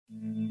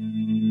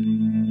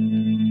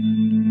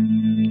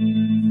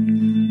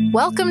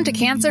Welcome to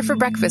Cancer for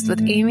Breakfast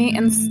with Amy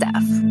and Steph.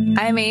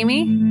 I'm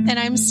Amy. And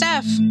I'm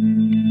Steph.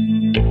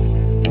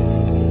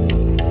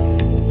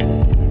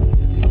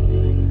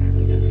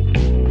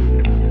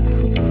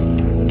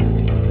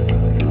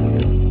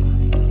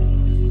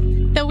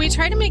 Though we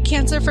try to make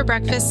Cancer for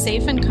Breakfast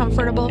safe and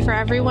comfortable for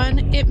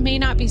everyone, it may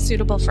not be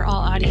suitable for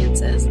all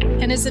audiences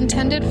and is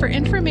intended for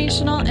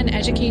informational and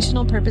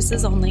educational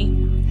purposes only.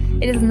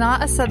 It is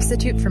not a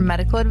substitute for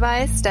medical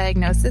advice,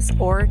 diagnosis,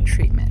 or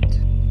treatment.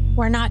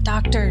 We're not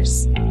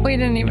doctors. We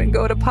didn't even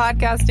go to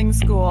podcasting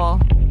school.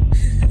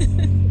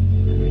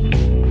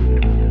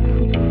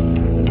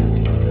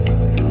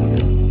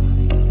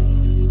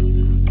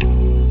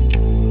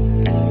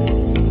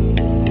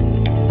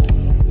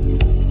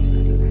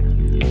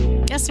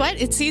 Guess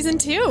what? It's season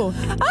 2.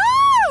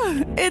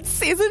 It's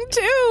season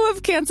 2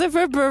 of Cancer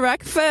for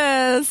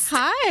Breakfast.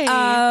 Hi.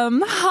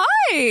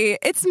 Hi.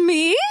 It's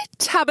me,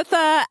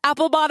 Tabitha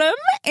Applebottom,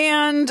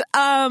 and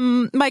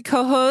my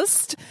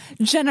co-host,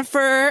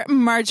 Jennifer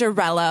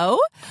Margarello.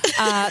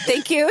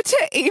 Thank you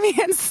to Amy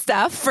and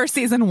Steph for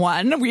season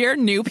 1. We are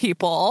new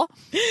people.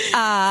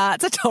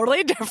 It's a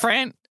totally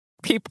different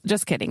people.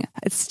 Just kidding.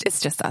 It's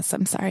just us.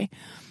 I'm sorry.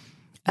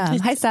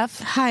 Hi, Steph.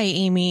 Hi,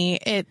 Amy.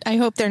 I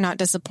hope they're not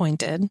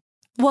disappointed.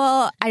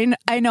 Well,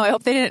 I know. I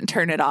hope they didn't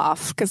turn it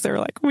off because they were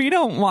like, we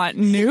don't want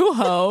new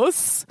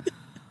hosts.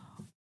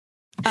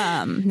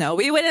 No,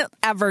 we wouldn't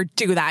ever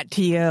do that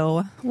to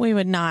you. We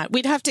would not.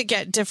 We'd have to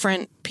get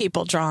different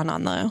people drawn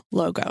on the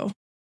logo.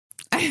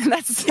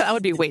 That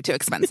would be way too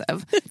expensive.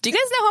 Do you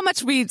guys know how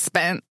much we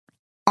spent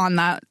on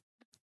that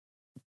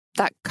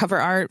cover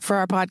art for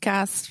our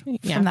podcast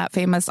from that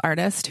famous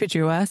artist who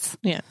drew us?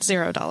 Yeah,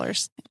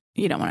 $0.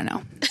 You don't want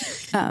to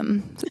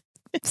know.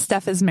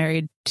 Steph is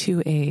married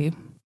to a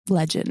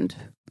legend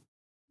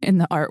in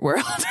the art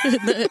world.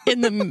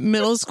 in the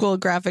middle school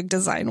graphic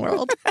design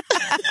world.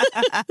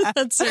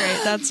 That's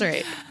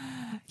right.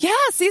 Yeah,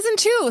 season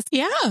 2.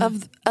 Yeah.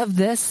 Of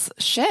this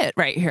shit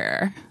right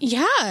here.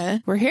 Yeah.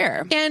 We're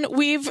here. And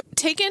we've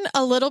taken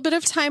a little bit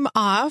of time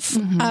off.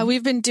 Mm-hmm.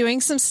 We've been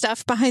doing some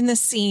stuff behind the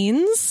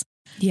scenes.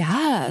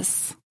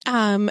 Yes.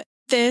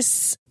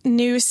 This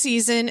new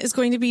season is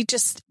going to be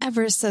just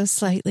ever so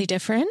slightly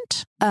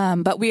different.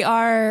 But we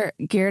are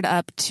geared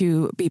up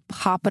to be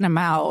popping them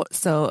out.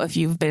 So if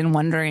you've been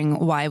wondering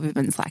why we've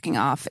been slacking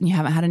off and you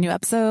haven't had a new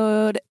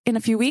episode in a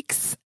few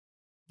weeks,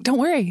 don't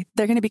worry.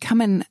 They're going to be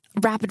coming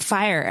rapid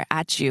fire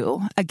at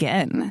you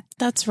again.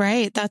 That's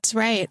right.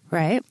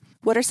 Right?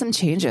 What are some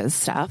changes,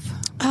 Steph?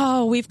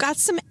 Oh, we've got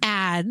some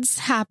ads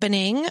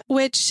happening,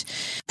 which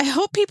I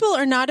hope people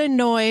are not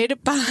annoyed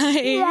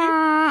by.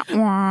 Wah,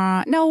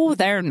 wah. No,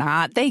 they're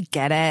not. They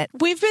get it.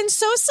 We've been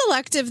so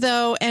selective,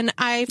 though, and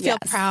I feel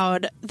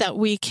proud that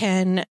we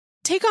can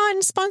take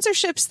on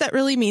sponsorships that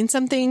really mean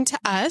something to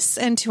us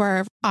and to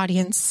our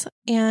audience.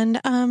 And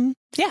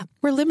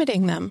we're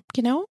limiting them,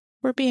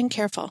 We're being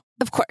careful.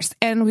 Of course.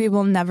 And we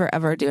will never,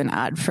 ever do an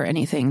ad for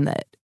anything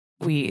that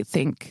we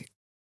think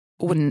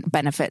wouldn't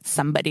benefit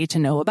somebody to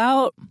know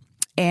about.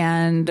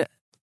 And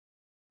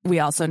we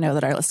also know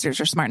that our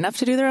listeners are smart enough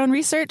to do their own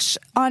research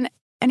on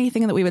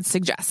anything that we would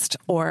suggest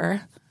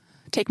or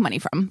take money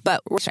from.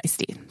 But we're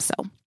shysty, so.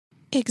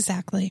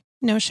 Exactly.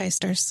 No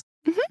shysters.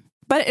 Mm-hmm.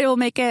 But it will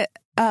make it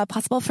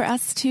possible for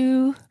us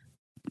to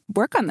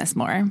work on this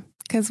more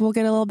because we'll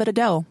get a little bit of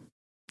dough.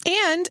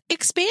 And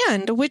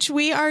expand, which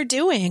we are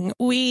doing.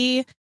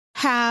 We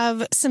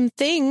have some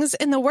things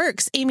in the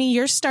works. Amy,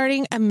 you're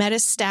starting a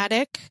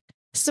metastatic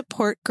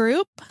support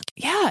group.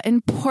 Yeah,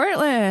 in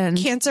Portland.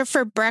 Cancer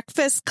for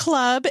Breakfast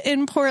Club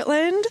in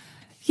Portland.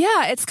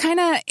 Yeah, it's kind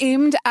of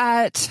aimed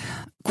at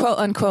quote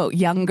unquote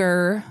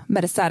younger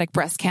metastatic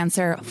breast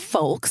cancer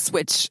folks,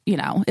 which,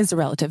 is a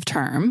relative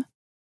term.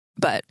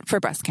 But for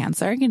breast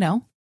cancer,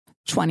 20s,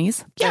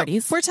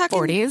 30s, we're talking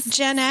 40s,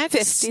 Gen X,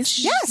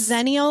 50s, yes.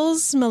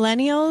 Zennials,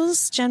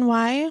 Millennials, Gen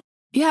Y.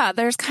 Yeah,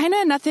 there's kind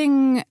of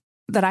nothing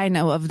that I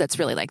know of that's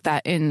really like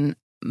that in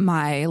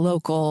my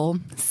local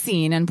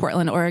scene in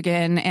Portland,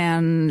 Oregon.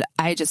 And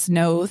I just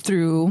know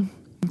through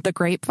the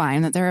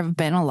grapevine that there have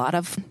been a lot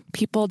of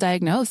people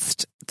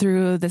diagnosed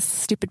through this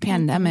stupid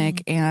pandemic.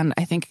 Mm-hmm. And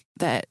I think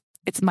that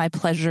it's my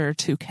pleasure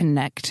to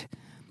connect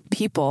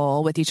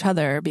people with each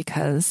other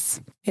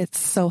because it's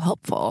so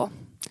helpful.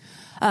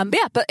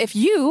 But if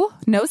you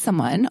know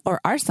someone or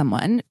are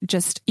someone,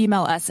 just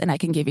email us and I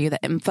can give you the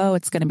info.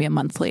 It's going to be a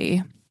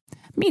monthly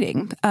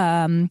meeting.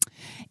 And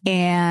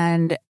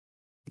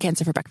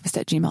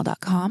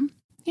cancerforbreakfast@gmail.com.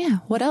 Yeah.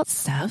 What else,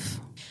 Steph?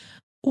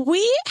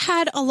 We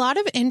had a lot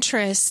of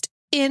interest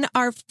in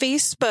our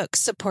Facebook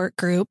support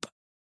group.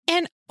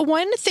 And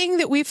one thing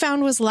that we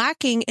found was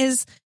lacking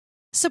is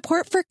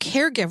support for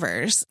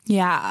caregivers.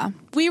 Yeah.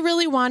 We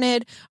really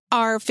wanted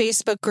our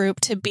Facebook group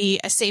to be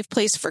a safe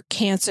place for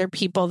cancer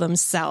people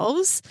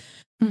themselves.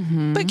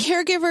 Mm-hmm. But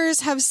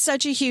caregivers have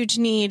such a huge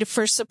need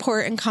for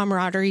support and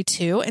camaraderie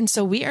too. And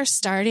so we are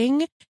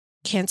starting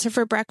Cancer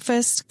for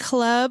Breakfast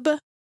Club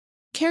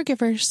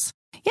Caregivers.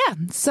 Yeah.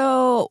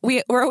 So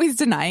we're always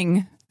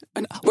denying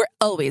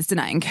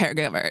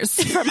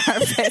caregivers from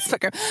our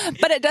Facebook group,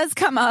 but it does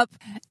come up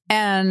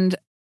And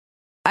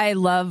I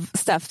love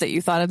stuff that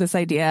you thought of this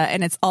idea.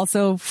 And it's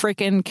also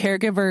freaking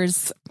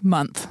Caregivers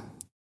Month.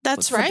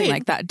 That's right. Something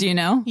like that. Do you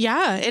know?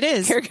 Yeah, it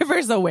is.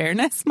 Caregivers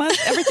Awareness Month.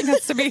 Everything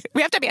has to be,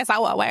 we have to be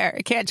so aware.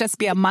 It can't just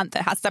be a month.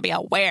 It has to be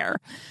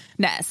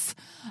awareness.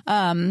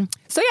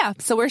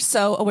 So we're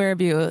so aware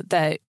of you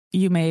that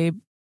you may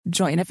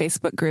join a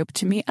Facebook group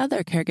to meet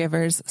other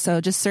caregivers. So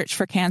just search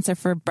for Cancer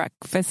for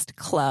Breakfast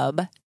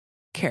Club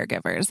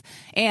Caregivers.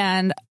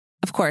 And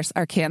of course,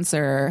 our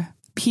Cancer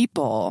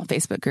People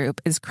Facebook group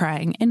is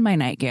Crying in My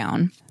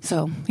Nightgown.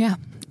 So yeah.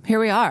 Here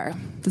we are.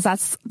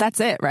 That's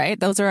it, right?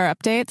 Those are our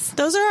updates.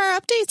 Those are our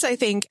updates, I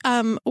think.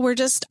 We're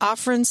just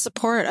offering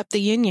support up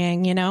the yin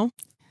yang, you know?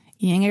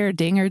 Yang or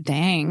ding or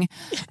dang.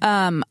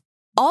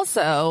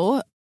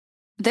 Also,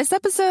 this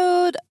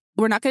episode,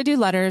 we're not going to do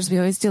letters. We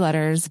always do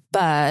letters.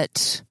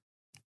 But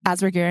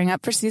as we're gearing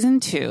up for season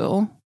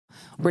 2,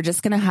 we're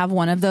just going to have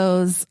one of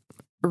those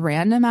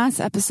random ass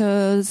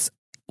episodes.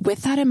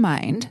 With that in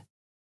mind,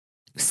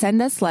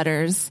 send us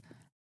letters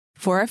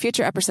for our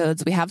future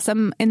episodes. We have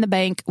some in the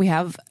bank. We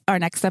have our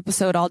next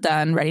episode all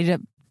done, ready to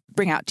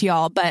bring out to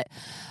y'all. But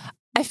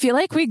I feel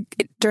like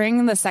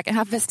during the second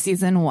half of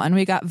season 1,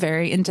 we got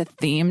very into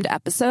themed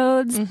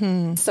episodes.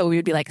 Mm-hmm. So we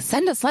would be like,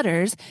 send us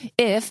letters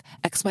if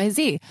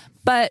XYZ.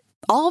 But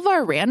all of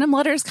our random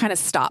letters kind of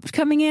stopped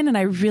coming in. And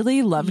I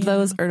really loved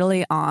those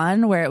early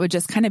on, where it would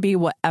just kind of be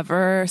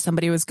whatever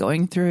somebody was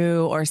going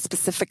through, or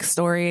specific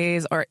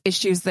stories or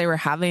issues they were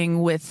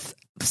having with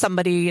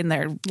somebody in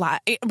their life,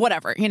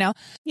 whatever, you know?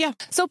 Yeah.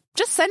 So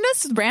just send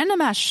us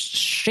random ass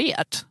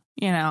shit,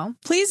 you know?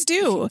 Please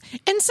do.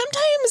 And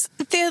sometimes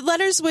the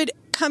letters would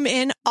come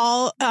in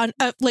all on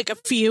like a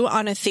few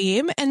on a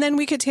theme, and then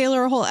we could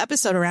tailor a whole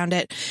episode around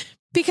it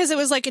because it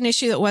was like an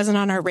issue that wasn't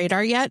on our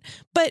radar yet.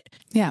 But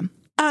yeah.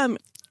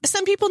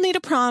 Some people need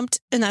a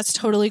prompt, and that's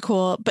totally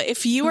cool. But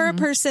if you are a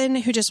person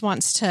who just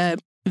wants to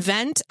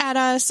vent at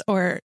us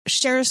or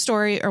share a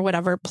story or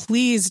whatever,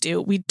 please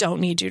do. We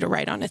don't need you to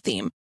write on a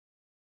theme.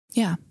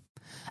 Yeah.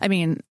 I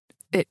mean,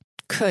 it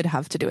could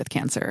have to do with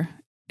cancer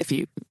if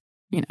you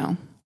know.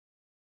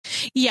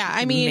 Yeah,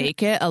 I mean,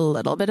 make it a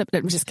little bit of,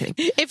 I'm just kidding.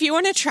 If you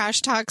want to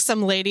trash talk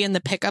some lady in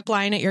the pickup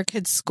line at your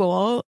kid's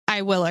school,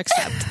 I will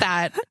accept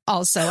that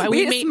also.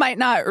 We might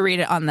not read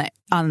it on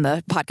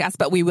the podcast,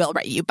 but we will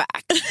write you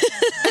back.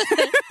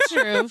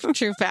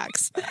 True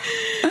facts.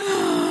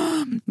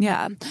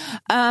 Yeah.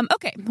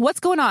 Okay. What's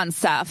going on,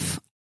 Steph?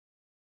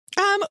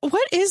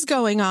 What is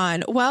going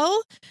on?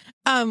 Well,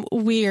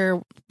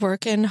 we're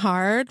working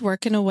hard,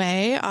 working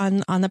away on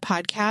the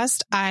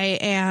podcast. I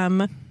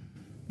am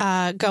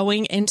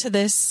going into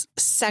this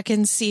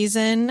second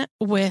season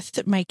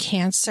with my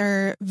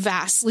cancer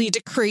vastly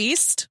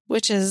decreased,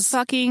 which is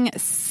fucking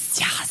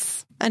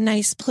yes, a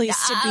nice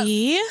place to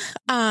be.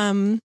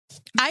 I'm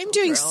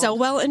doing so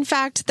well, in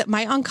fact, that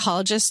my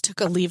oncologist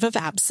took a leave of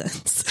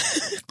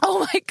absence.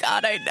 Oh my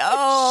God, I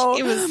know.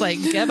 She was like,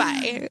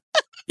 goodbye.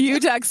 You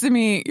texted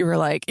me. You were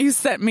like, you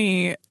sent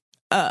me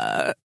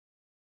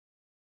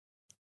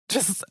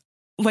just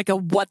like a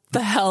what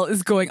the hell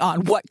is going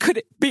on? What could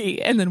it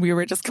be? And then we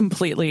were just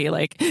completely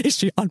like, is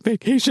she on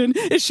vacation?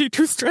 Is she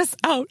too stressed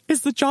out?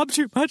 Is the job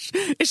too much?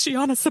 Is she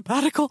on a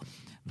sabbatical?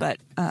 But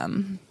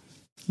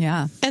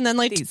yeah. And then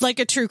like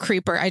a true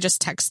creeper, I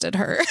just texted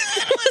her.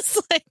 I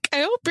was like,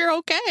 I hope you're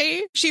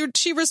okay.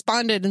 She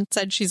responded and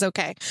said she's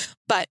okay.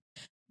 But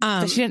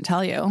she didn't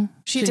tell you.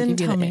 She didn't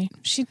tell me.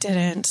 She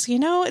didn't. You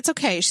know, it's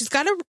okay. She's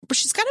got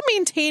to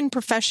maintain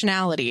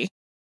professionalism.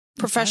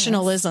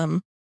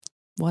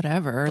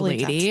 Whatever,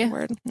 lady. That's the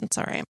word. It's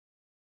all right.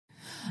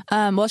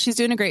 Well, she's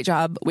doing a great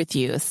job with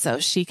you, so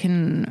she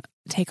can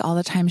take all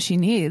the time she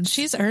needs.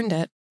 She's earned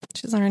it.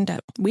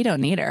 We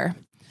don't need her.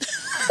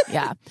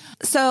 Yeah.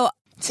 So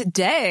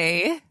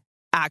today,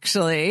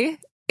 actually,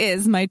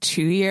 is my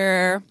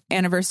 2-year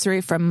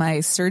anniversary from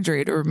my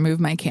surgery to remove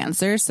my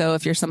cancer. So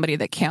if you're somebody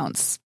that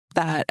counts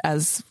that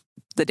as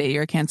the day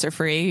you're cancer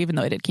free, even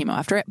though I did chemo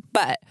after it.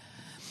 But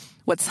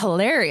what's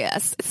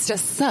hilarious, it's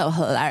just so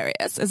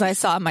hilarious, is I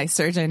saw my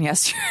surgeon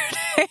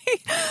yesterday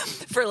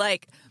for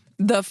like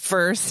the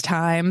first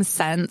time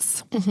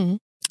since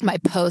my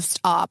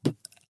post-op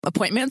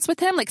appointments with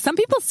him. Like, some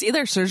people see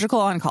their surgical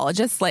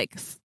oncologist like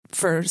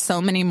for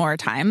so many more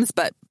times,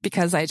 but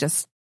because I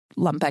just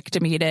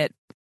lumpectomied it,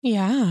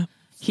 yeah,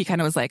 he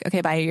kind of was like, okay,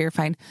 bye, you're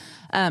fine.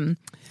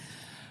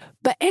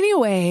 But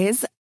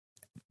anyways,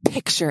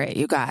 picture it,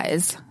 you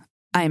guys.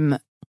 I'm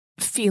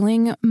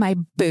feeling my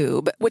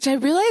boob, which I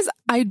realize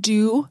I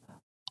do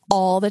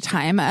all the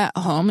time at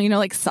home, you know,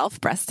 like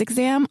self-breast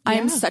exam. Yeah.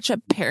 I'm such a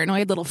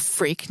paranoid little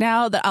freak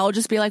now that I'll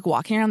just be like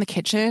walking around the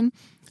kitchen,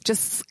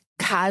 just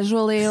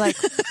casually like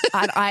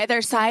on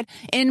either side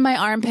in my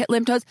armpit,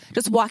 lymph nodes,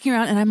 just walking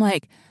around. And I'm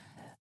like,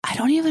 I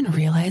don't even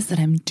realize that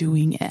I'm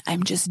doing it.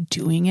 I'm just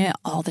doing it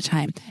all the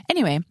time.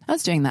 Anyway, I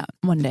was doing that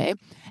one day,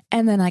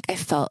 and then like I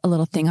felt a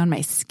little thing on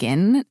my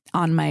skin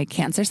on my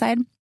cancer side.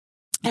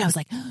 And I was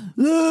like,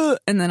 ugh.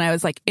 And then I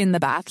was like in the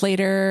bath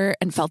later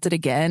and felt it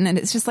again. And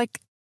it's just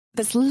like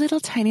this little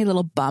tiny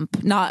little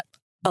bump, not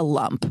a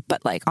lump,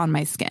 but like on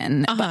my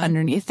skin, but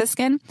underneath the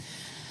skin.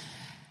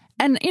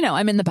 And, you know,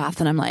 I'm in the bath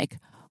and I'm like,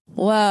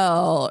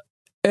 well,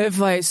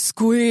 if I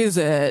squeeze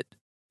it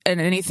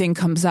and anything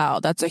comes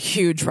out, that's a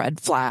huge red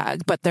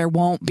flag, but there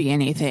won't be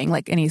anything,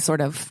 like any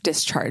sort of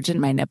discharge in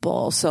my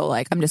nipple. So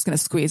like, I'm just going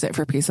to squeeze it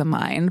for peace of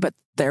mind, but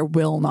there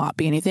will not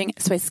be anything.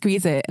 So I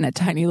squeeze it and a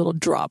tiny little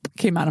drop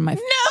came out of my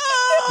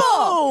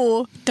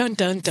nipple. Dun,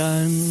 dun,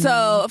 dun.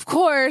 So of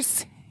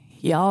course,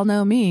 y'all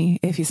know me.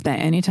 If you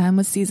spent any time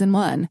with season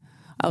 1,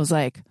 I was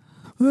like,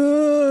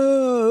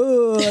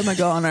 oh, I'm a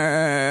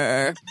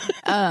goner.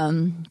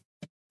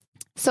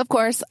 So of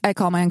course I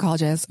call my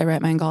oncologist. I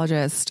write my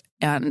oncologist,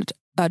 and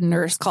a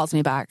nurse calls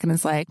me back and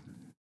is like,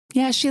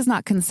 yeah, she's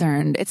not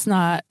concerned. It's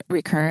not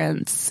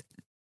recurrence.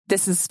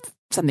 This is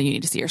something you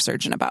need to see your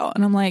surgeon about.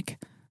 And I'm like,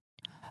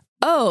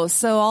 oh,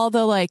 so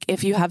although like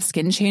if you have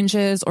skin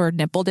changes or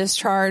nipple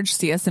discharge,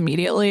 see us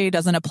immediately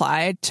doesn't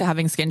apply to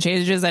having skin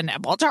changes and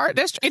nipple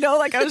discharge. You know,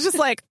 like I was just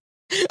like,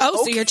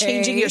 oh, okay. So you're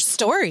changing your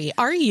story.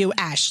 Are you,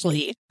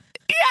 Ashley?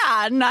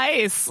 Yeah,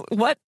 nice.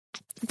 What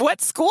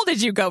school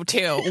did you go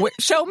to?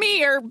 Show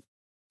me your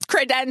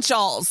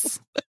credentials,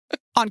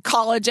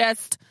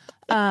 oncologist.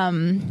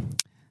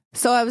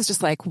 So I was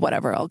just like,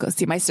 whatever, I'll go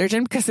see my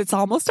surgeon because it's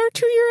almost our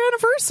 2-year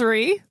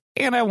anniversary.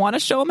 And I want to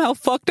show him how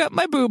fucked up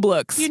my boob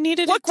looks. You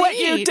needed Look what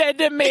you did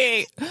to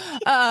me.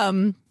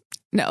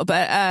 No,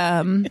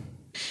 but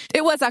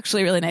it was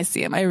actually really nice to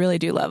see him. I really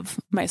do love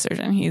my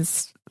surgeon.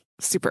 He's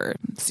super,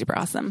 super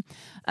awesome.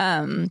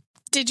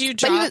 Did you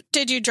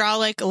draw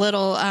like a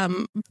little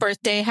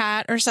birthday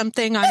hat or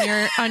something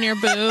on your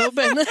boob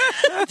and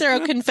throw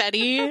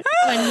confetti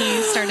when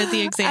he started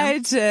the exam? I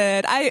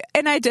did.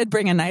 I did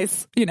bring a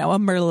nice, a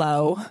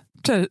Merlot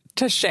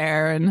to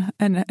share and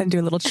do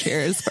a little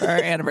cheers for our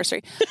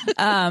anniversary.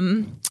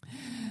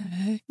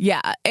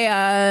 Yeah.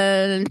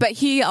 But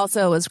he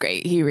also was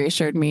great. He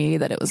reassured me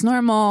that it was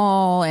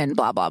normal and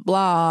blah, blah,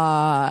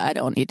 blah. I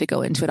don't need to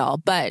go into it all,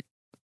 but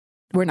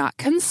we're not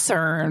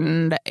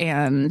concerned.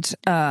 And,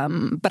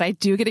 but I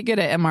do get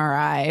an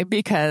MRI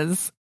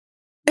because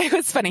it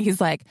was funny.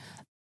 He's like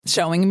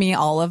showing me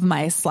all of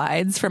my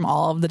slides from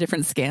all of the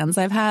different scans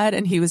I've had.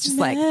 And he was just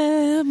like,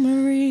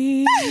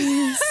 memories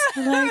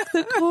like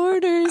the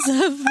corners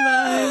of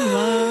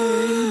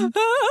my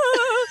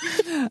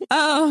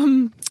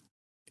mind.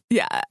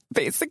 Yeah,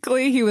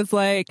 basically he was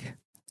like,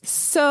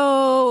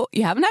 so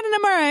you haven't had an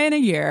MRI in a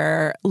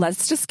year.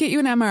 Let's just get you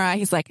an MRI.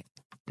 He's like,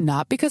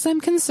 not because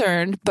I'm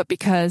concerned, but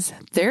because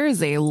there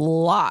is a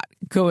lot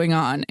going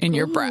on in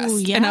your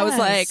breast. Yes. And I was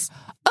like,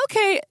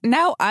 okay,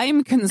 now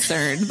I'm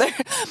concerned.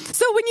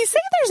 So when you say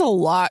there's a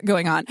lot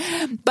going on,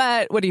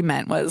 but what he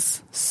meant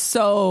was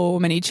so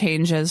many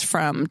changes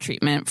from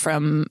treatment,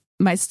 from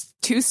my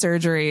 2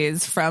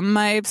 surgeries, from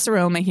my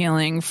seroma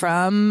healing,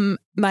 from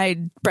my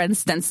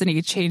breast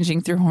density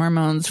changing through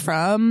hormones,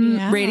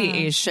 from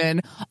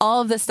radiation,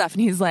 all of this stuff.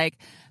 And he's like,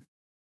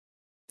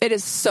 it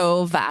is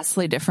so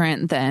vastly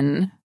different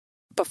than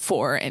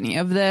before any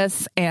of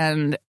this.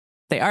 And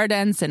they are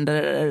dense and da,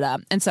 da, da, da.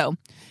 And so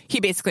he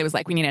basically was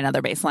like, we need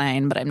another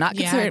baseline, but I'm not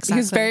concerned. Yeah, exactly. He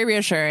was very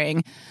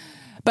reassuring.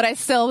 But I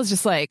still was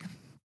just like,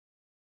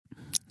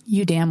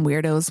 you damn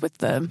weirdos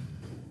with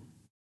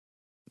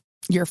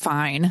you're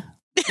fine.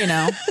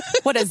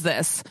 What is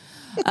this?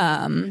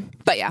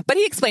 But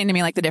he explained to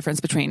me like the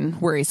difference between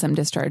worrisome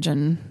discharge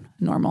and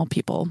normal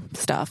people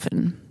stuff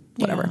and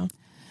whatever. Yeah.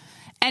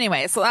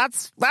 Anyway, so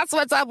that's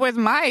what's up with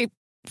my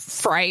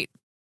fright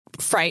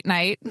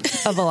night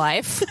of a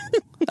life,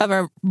 of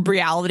a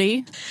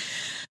reality.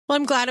 Well,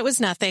 I'm glad it was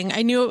nothing.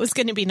 I knew it was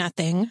going to be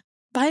nothing,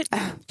 but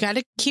got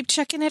to keep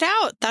checking it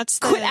out.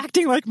 Quit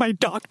acting like my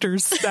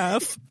doctor's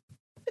stuff.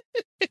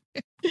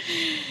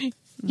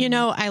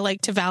 I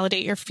like to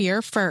validate your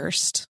fear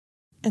first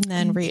and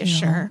then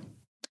reassure.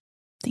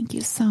 Thank you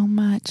so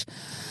much.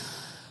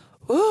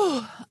 Ooh,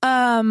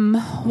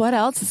 what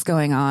else is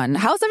going on?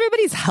 How's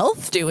everybody's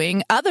health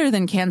doing other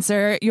than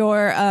cancer?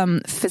 Your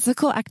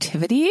physical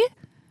activity?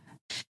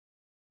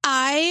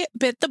 I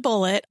bit the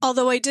bullet,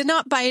 although I did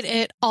not bite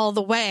it all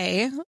the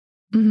way.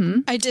 Mm-hmm.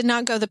 I did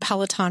not go the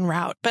Peloton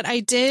route, but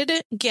I did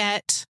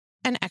get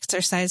an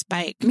exercise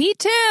bike. Me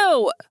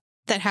too.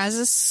 That has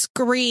a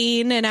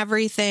screen and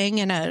everything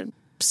and a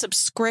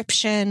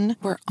subscription.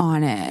 We're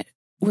on it.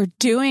 We're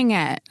doing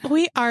it.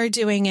 We are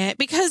doing it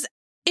because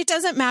it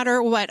doesn't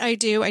matter what I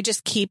do. I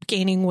just keep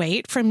gaining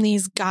weight from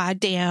these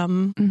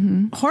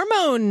goddamn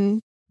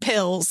hormone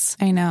pills.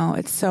 I know.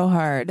 It's so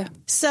hard.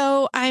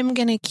 So I'm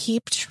going to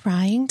keep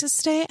trying to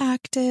stay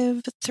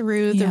active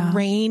through the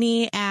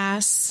rainy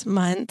ass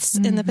months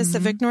in the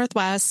Pacific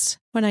Northwest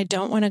when I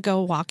don't want to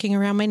go walking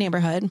around my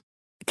neighborhood.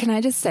 Can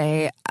I just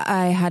say,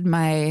 I had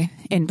my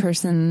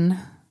in-person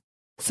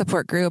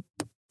support group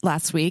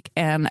last week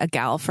and a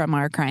gal from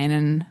our Crying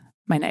in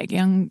My Night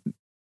Young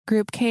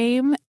group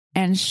came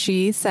and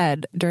she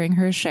said during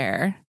her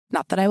share,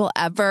 not that I will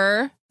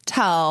ever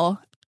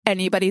tell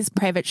anybody's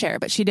private share,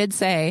 but she did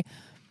say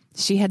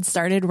she had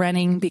started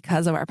running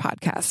because of our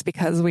podcast,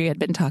 because we had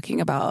been talking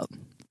about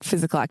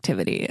physical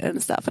activity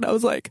and stuff. And I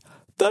was like,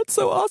 that's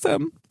so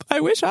awesome. I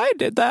wish I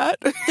did that.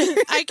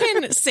 I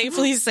can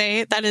safely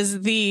say that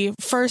is the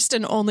first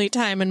and only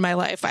time in my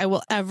life I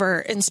will ever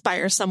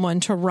inspire someone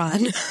to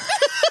run.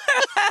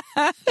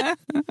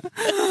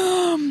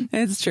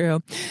 It's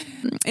true.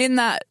 In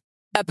that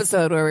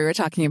episode where we were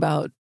talking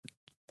about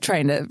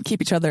trying to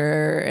keep each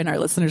other and our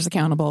listeners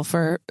accountable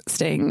for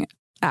staying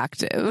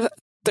active,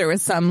 there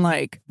was some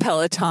like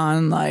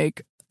Peloton,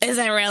 like,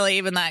 isn't really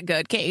even that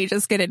good. Can't you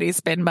just get a new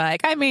spin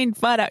bike? I mean,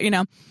 but, you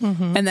know,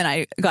 and then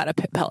I got a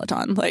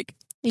Peloton like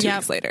 2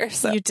 weeks later.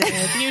 So you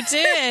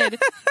did.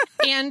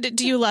 And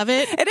do you love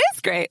it? It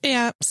is great.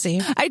 Yeah. See,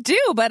 I do,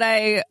 but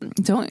I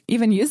don't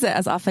even use it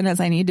as often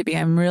as I need to be.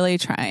 I'm really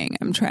trying.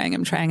 I'm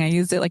trying. I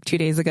used it like 2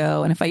 days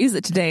ago. And if I use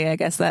it today, I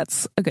guess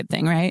that's a good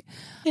thing, right?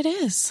 It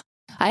is.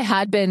 I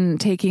had been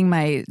taking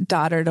my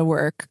daughter to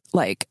work,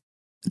 like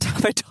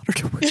my daughter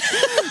to work.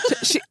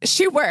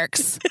 she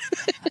works.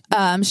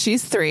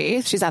 She's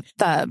 3. She's at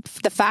the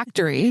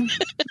factory,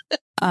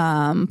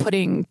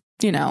 putting,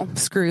 you know,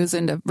 screws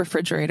into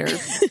refrigerator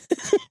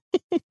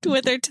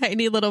with her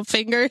tiny little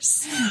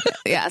fingers.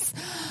 Yes.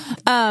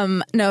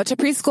 No, to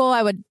preschool,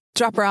 I would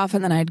drop her off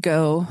and then I'd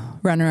go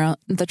run around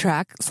the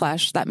track /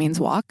 that means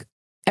walk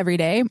every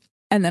day.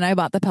 And then I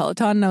bought the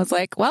Peloton and I was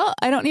like, well,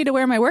 I don't need to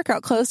wear my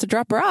workout clothes to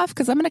drop her off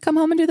because I'm going to come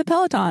home and do the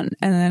Peloton.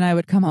 And then I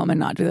would come home and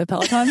not do the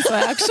Peloton. So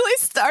I actually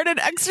started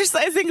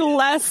exercising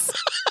less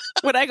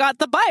when I got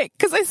the bike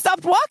because I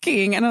stopped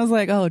walking. And I was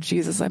like, oh,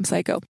 Jesus, I'm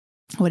psycho.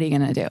 What are you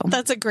going to do?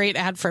 That's a great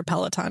ad for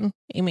Peloton,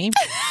 Amy.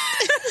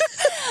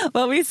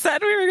 Well, we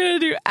said we were going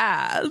to do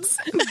ads.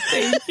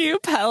 Thank you,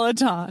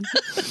 Peloton.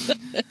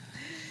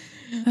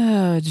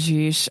 Oh,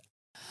 geez.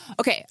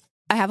 Okay,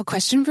 I have a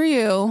question for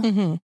you.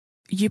 Mm-hmm.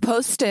 You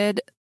posted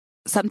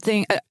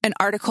something, an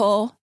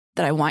article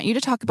that I want you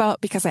to talk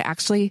about because I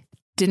actually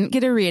didn't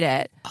get to read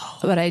it,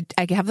 but I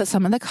have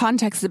some of the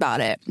context about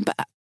it.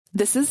 But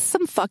this is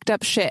some fucked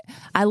up shit.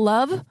 I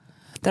love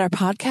that our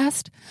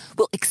podcast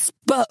will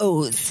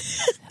expose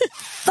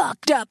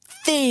fucked up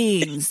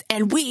things,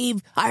 and we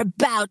are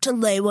about to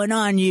lay one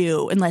on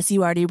you, unless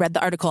you already read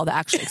the article that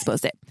actually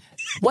exposed it.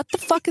 What the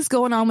fuck is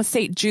going on with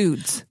St.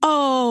 Jude's?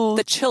 Oh,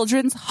 the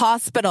Children's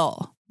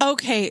Hospital.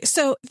 Okay,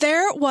 so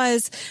there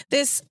was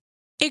this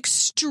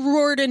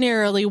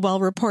extraordinarily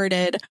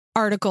well-reported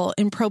article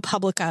in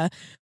ProPublica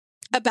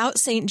about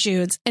St.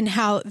 Jude's and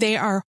how they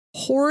are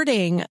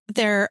hoarding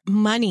their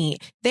money.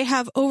 They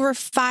have over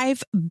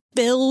 $5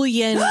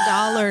 billion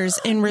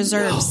in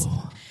reserves.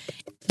 No.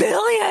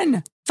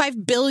 Billion?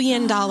 $5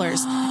 billion.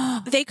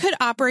 They could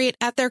operate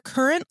at their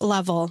current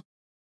level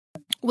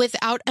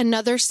without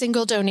another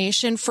single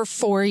donation for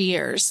 4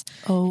 years.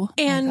 Oh,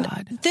 and my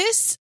God.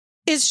 This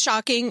is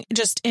shocking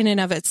just in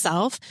and of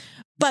itself.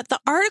 But the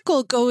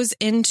article goes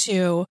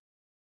into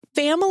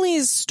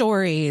families'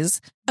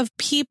 stories of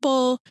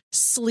people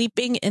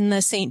sleeping in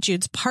the St.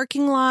 Jude's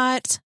parking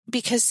lot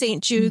because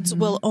St. Jude's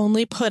will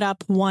only put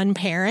up one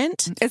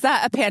parent. Is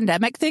that a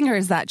pandemic thing or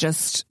is that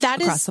just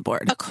across the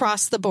board?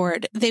 Across the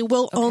board. They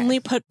will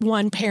only put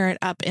one parent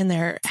up in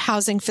their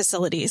housing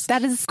facilities.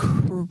 That is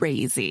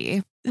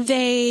crazy.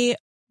 They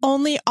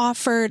only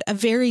offered a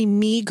very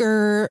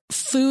meager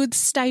food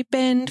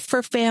stipend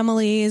for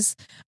families.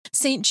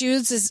 St.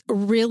 Jude's is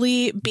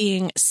really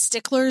being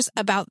sticklers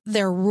about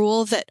their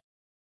rule that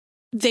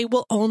they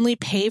will only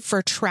pay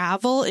for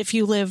travel if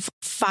you live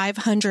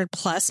 500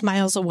 plus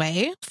miles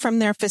away from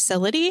their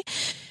facility.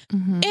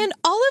 And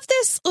all of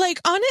this,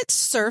 like on its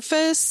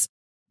surface,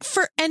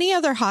 for any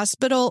other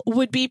hospital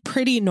would be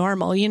pretty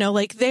normal. You know,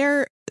 like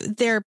their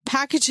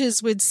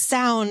packages would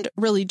sound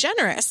really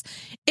generous,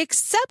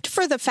 except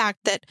for the fact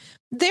that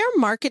their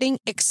marketing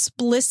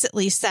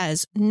explicitly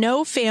says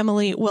no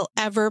family will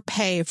ever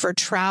pay for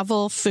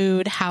travel,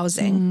 food,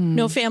 housing.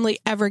 No family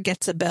ever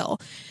gets a bill.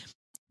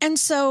 And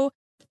so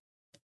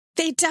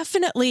they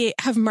definitely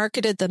have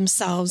marketed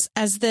themselves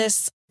as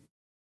this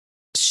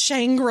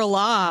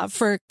Shangri-La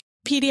for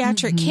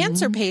pediatric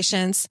cancer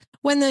patients,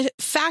 when the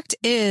fact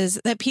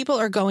is that people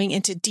are going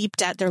into deep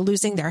debt. They're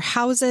losing their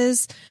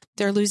houses.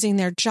 They're losing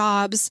their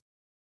jobs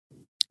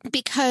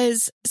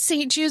because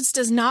St. Jude's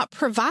does not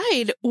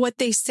provide what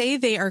they say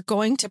they are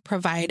going to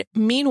provide.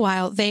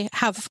 Meanwhile, they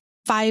have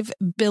 $5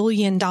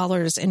 billion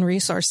in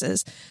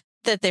resources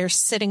that they're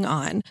sitting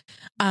on,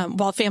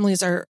 while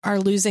families are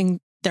losing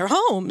their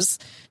homes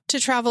to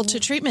travel to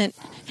treatment.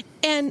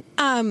 And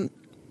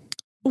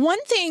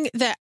one thing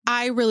that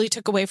I really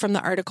took away from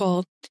the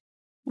article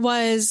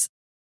was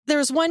there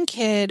was one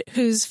kid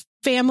whose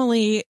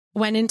family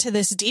went into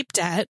this deep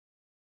debt,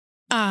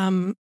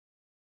 and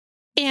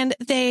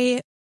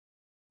they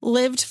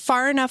lived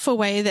far enough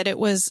away that it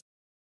was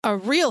a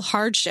real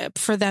hardship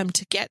for them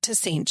to get to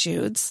St.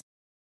 Jude's.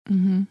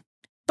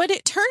 But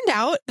it turned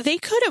out they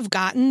could have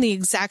gotten the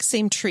exact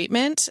same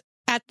treatment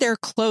at their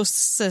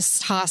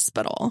closest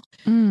hospital.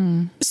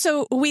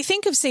 So we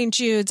think of St.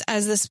 Jude's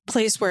as this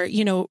place where,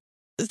 you know,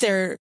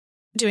 they're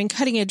doing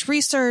cutting edge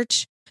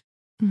research.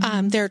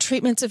 There are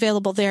treatments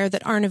available there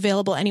that aren't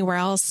available anywhere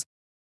else.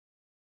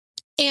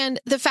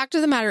 And the fact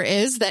of the matter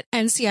is that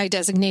NCI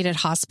designated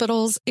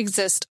hospitals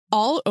exist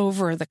all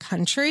over the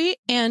country,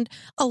 and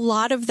a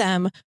lot of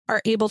them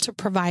are able to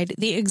provide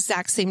the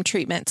exact same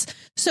treatments.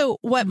 So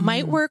what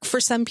might work for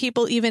some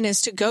people even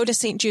is to go to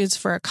St. Jude's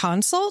for a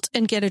consult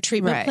and get a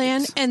treatment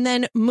plan and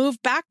then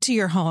move back to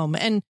your home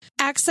and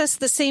access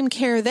the same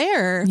care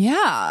there.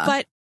 Yeah.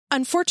 But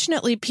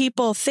unfortunately,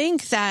 people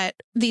think that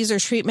these are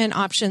treatment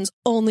options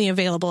only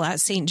available at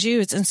St.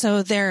 Jude's. And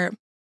so they're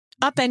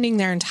upending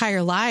their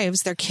entire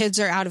lives. Their kids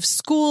are out of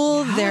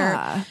school.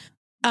 Yeah.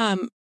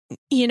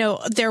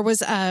 There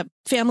was a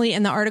family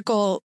in the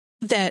article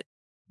that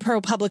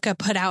ProPublica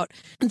put out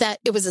that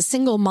it was a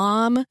single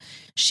mom.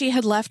 She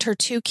had left her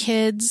 2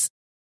 kids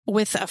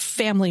with a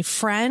family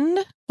friend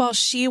while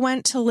she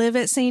went to live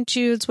at St.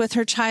 Jude's with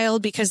her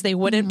child because they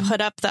wouldn't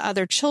put up the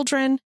other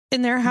children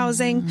in their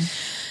housing.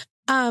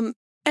 And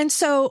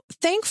so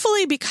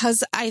thankfully,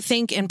 because I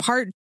think in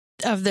part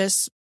of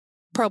this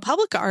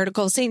ProPublica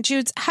article, St.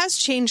 Jude's has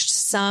changed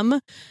some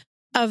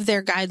of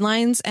their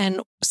guidelines and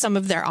some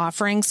of their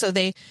offerings. So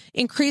they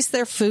increased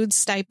their food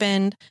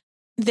stipend.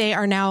 They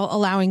are now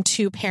allowing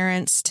 2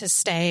 parents to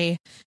stay,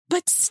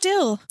 but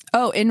still.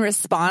 Oh, in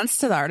response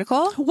to the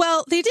article?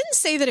 Well, they didn't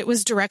say that it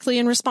was directly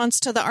in response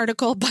to the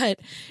article, but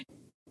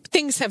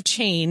things have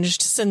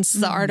changed since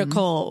the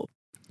article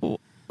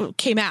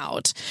came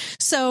out.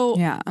 So,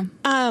 yeah.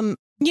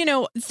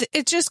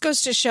 It just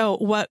goes to show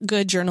what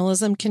good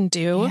journalism can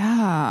do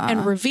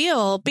and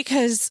reveal,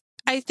 because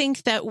I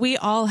think that we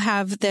all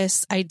have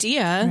this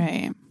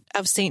idea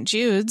of St.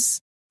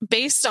 Jude's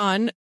based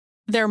on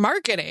their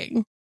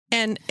marketing,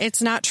 and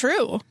it's not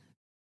true.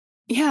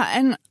 Yeah.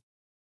 And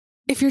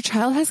if your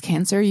child has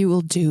cancer, you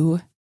will do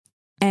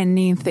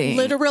anything.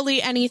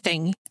 Literally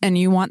anything. And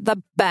you want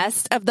the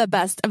best of the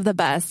best of the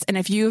best. And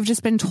if you've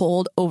just been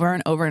told over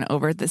and over and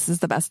over, this is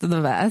the best of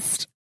the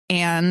best,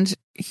 and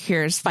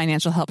here's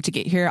financial help to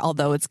get here,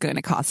 although it's going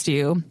to cost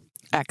you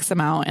X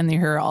amount, and you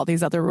hear all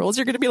these other rules,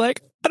 you're going to be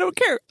like, I don't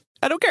care.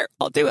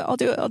 I'll do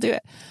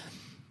it.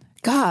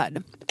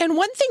 God. And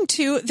one thing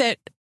too that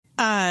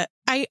I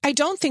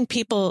don't think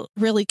people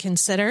really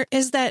consider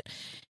is that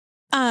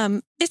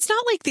it's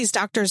not like these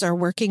doctors are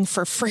working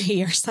for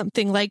free or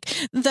something. Like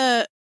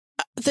the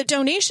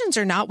donations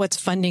are not what's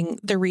funding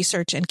the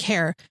research and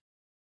care.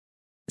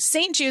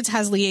 St. Jude's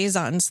has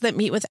liaisons that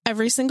meet with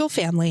every single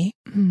family,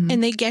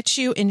 and they get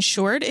you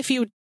insured if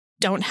you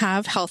don't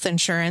have health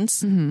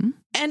insurance.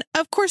 And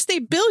of course, they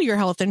bill your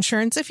health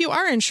insurance if you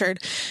are insured.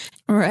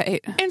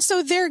 Right. And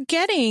so they're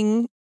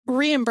getting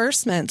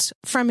reimbursements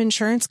from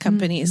insurance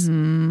companies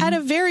at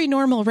a very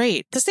normal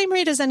rate, the same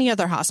rate as any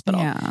other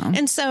hospital. Yeah.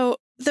 And so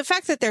the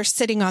fact that they're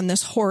sitting on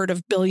this hoard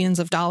of billions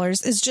of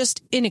dollars is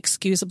just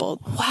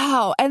inexcusable.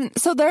 Wow. And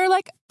so they're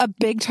like a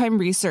big time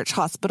research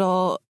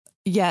hospital,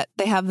 yet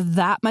they have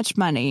that much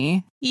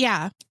money.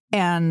 Yeah.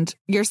 And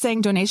you're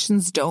saying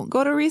donations don't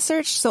go to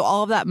research? So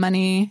all of that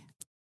money,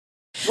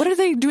 what are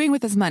they doing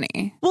with this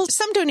money? Well,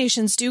 some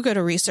donations do go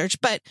to research,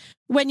 but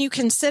when you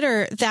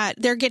consider that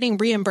they're getting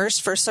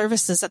reimbursed for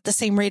services at the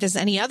same rate as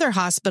any other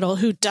hospital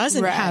who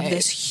doesn't have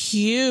this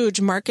huge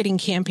marketing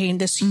campaign,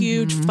 this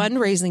huge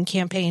fundraising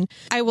campaign,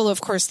 I will,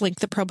 of course, link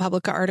the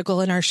ProPublica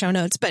article in our show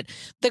notes. But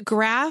the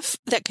graph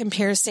that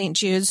compares St.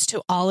 Jude's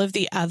to all of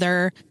the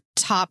other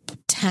top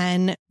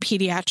 10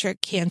 pediatric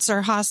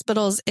cancer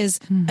hospitals is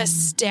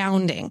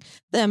astounding.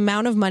 The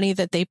amount of money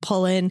that they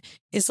pull in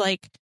is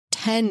like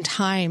 10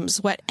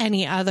 times what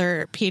any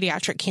other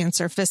pediatric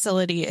cancer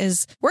facility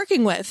is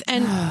working with.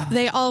 And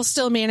they all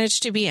still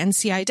manage to be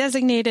NCI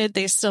designated.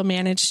 They still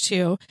manage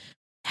to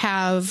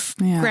have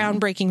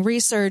groundbreaking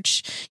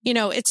research. You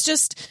know, it's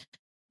just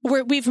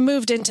we've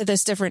moved into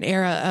this different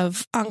era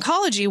of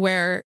oncology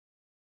where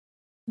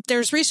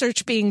there's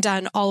research being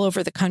done all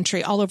over the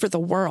country, all over the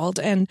world.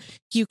 And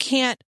you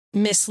can't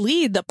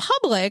mislead the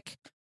public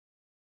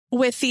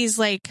with these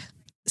like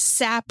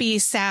sappy,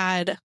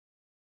 sad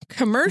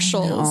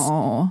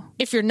commercials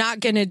if you're not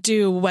going to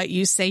do what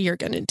you say you're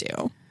going to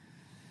do.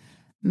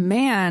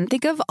 Man,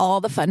 think of all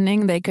the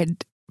funding they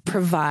could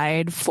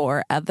provide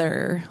for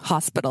other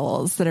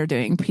hospitals that are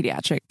doing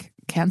pediatric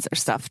cancer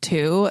stuff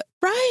too.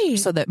 Right.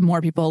 So that more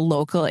people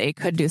locally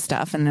could do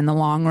stuff. And in the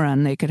long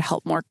run, they could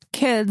help more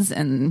kids.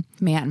 And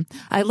man,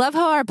 I love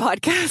how our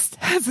podcast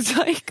has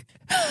like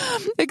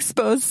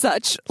exposed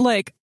such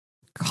like,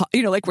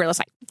 you know, like we're just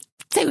like,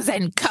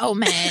 Susan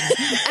Komen,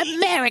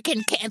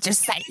 American Cancer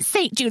Society,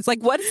 St. Jude's.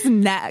 Like, what's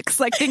next?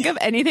 Like, think of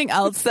anything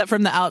else that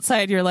from the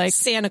outside you're like,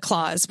 Santa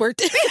Claus. We're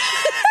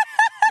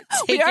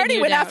we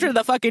already went after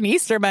the fucking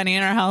Easter Bunny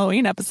in our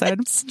Halloween episode.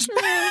 It's true.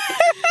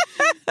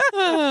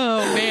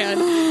 Oh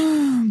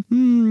man.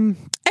 And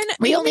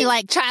we only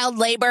like child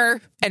labor,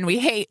 and we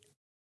hate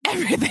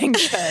everything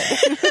good.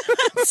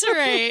 That's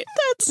right.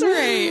 That's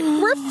right.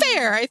 We're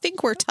fair. I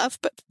think we're tough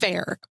but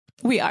fair.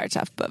 We are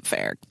tough but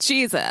fair.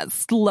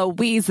 Jesus,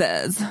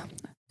 Louises.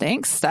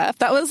 Thanks, Steph.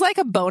 That was like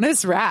a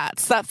bonus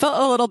rats. That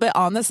felt a little bit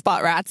on the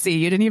spot ratsy.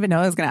 You didn't even know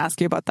I was going to ask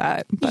you about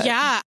that. But.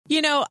 Yeah.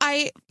 You know,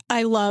 I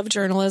I love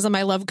journalism.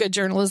 I love good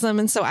journalism.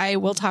 And so I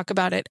will talk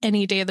about it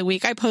any day of the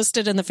week. I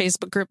posted in the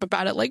Facebook group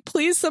about it, like,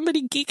 please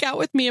somebody geek out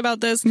with me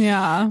about this.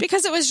 Yeah.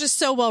 Because it was just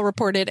so well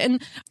reported.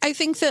 And I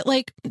think that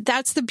like,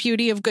 that's the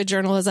beauty of good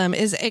journalism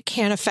is it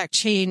can affect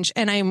change.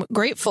 And I'm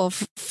grateful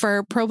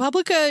for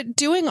ProPublica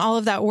doing all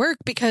of that work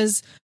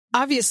because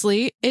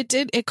obviously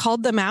it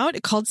called them out.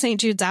 It called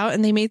St. Jude's out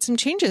and they made some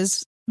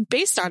changes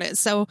based on it.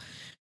 So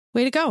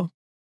way to go.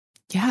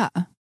 Yeah.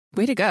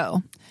 Way to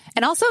go.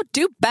 And also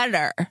do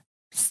better.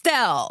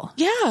 Still.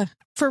 Yeah,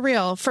 for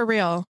real, for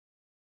real.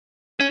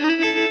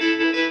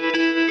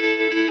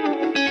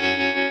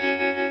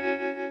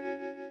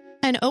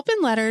 An open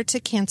letter to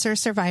cancer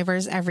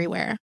survivors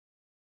everywhere.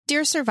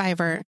 Dear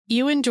survivor,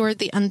 you endured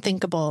the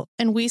unthinkable,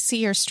 and we see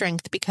your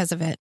strength because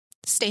of it.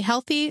 Stay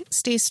healthy,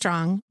 stay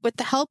strong, with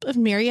the help of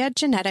Myriad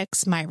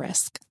Genetics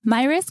MyRisk.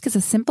 MyRisk is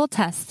a simple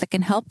test that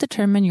can help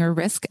determine your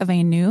risk of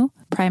a new,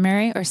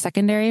 primary, or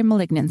secondary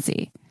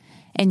malignancy,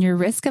 and your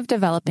risk of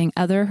developing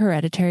other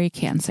hereditary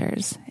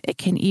cancers. It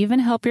can even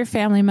help your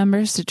family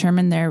members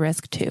determine their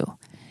risk too.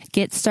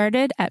 Get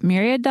started at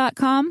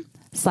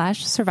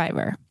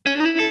myriad.com/survivor.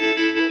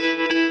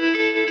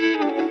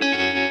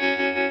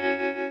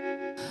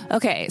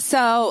 Okay,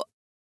 so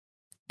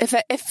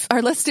if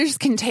our listeners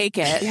can take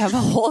it, we have a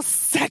whole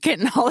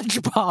second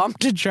knowledge bomb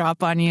to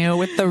drop on you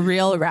with the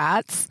real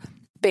rats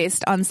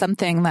based on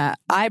something that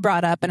I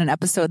brought up in an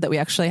episode that we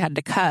actually had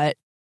to cut.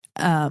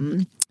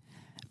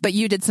 But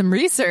you did some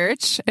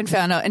research and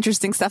found out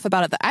interesting stuff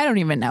about it that I don't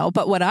even know.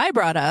 But what I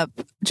brought up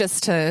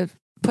just to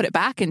put it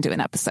back into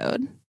an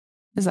episode.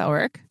 Does that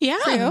work? Yeah.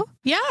 For you?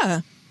 Yeah.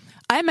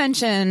 I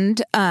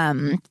mentioned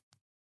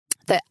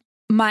that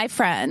my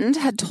friend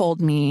had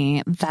told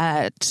me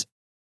that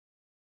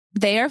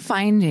they are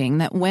finding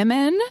that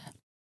women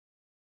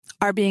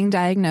are being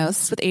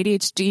diagnosed with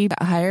ADHD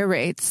at higher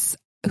rates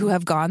who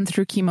have gone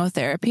through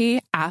chemotherapy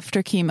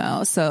after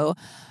chemo. So,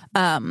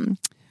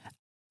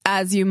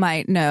 as you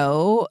might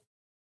know,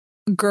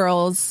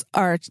 girls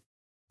are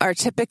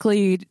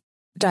typically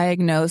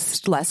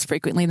diagnosed less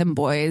frequently than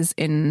boys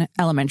in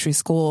elementary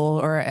school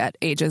or at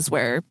ages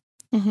where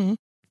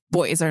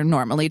boys are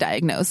normally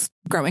diagnosed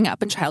growing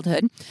up in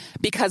childhood,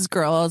 because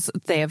girls,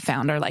 they have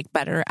found, are like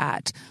better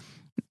at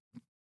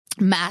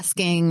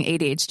masking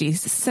ADHD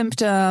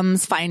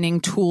symptoms, finding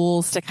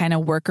tools to kind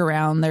of work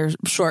around their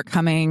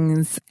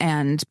shortcomings,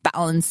 and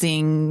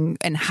balancing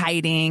and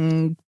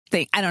hiding.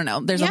 I don't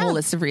know. There's a whole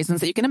list of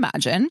reasons that you can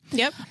imagine.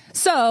 Yep.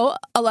 So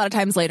a lot of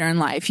times later in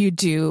life, you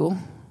do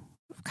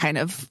kind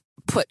of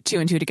put two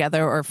and two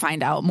together or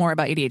find out more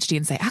about ADHD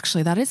and say,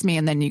 actually, that is me.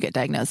 And then you get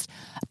diagnosed.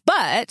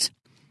 But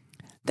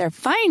they're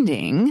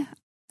finding,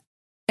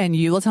 and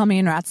you will tell me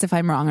in rats if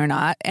I'm wrong or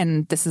not,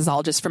 and this is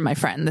all just from my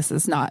friend. This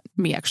is not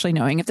me actually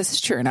knowing if this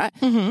is true or not.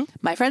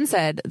 My friend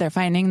said they're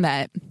finding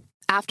that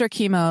after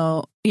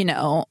chemo, you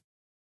know,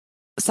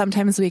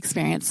 sometimes we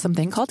experience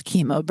something called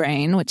chemo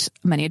brain, which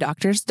many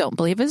doctors don't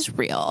believe is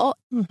real,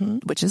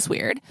 which is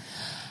weird.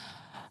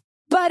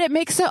 But it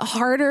makes it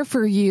harder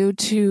for you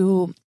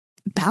to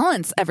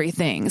balance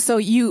everything. So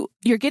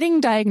you're getting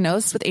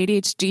diagnosed with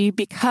ADHD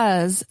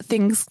because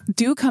things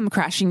do come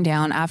crashing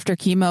down after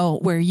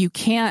chemo, where you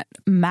can't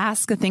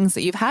mask the things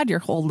that you've had your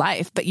whole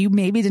life, but you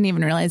maybe didn't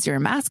even realize you were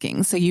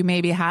masking. So you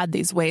maybe had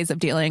these ways of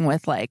dealing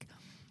with, like,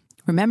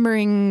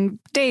 remembering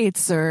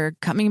dates or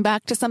coming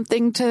back to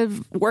something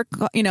to work,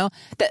 you know,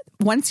 that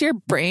once your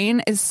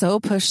brain is so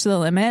pushed to the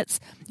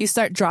limits, you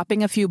start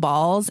dropping a few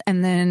balls,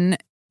 and then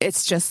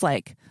it's just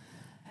like,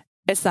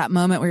 it's that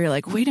moment where you're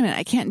like, wait a minute,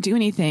 I can't do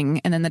anything.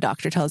 And then the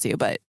doctor tells you,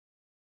 but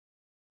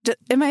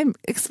am I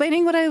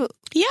explaining what I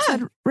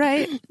said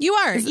right? You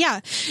are.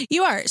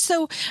 You are.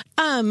 So,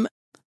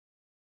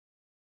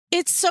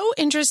 it's so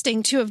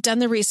interesting to have done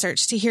the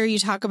research to hear you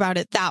talk about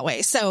it that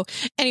way. So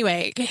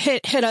anyway,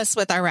 hit us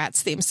with our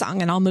Rats theme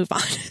song and I'll move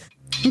on.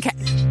 Okay.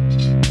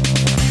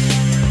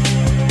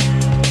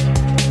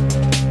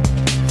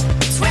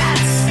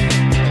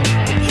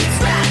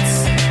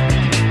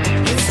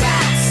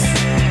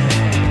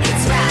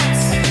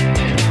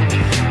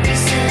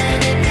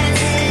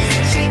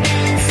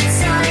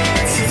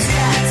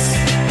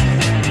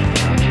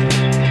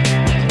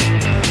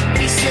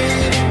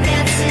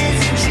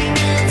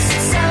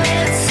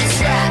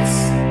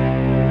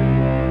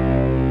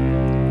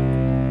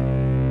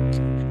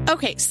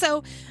 Okay,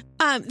 so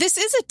this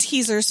is a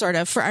teaser sort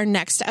of for our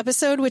next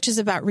episode, which is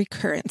about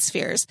recurrence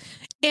fears.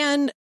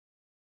 And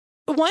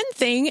one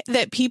thing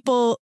that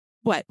people...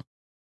 What?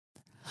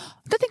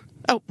 Nothing.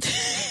 Oh.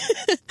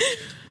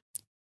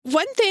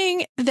 One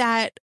thing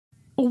that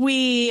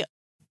we,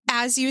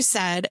 as you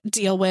said,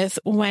 deal with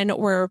when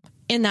we're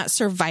in that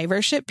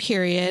survivorship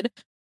period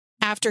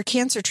after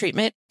cancer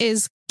treatment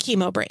is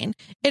chemo brain.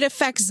 It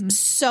affects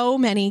so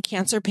many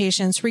cancer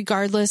patients,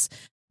 regardless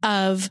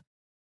of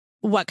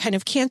what kind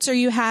of cancer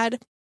you had.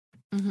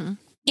 And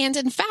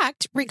in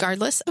fact,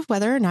 regardless of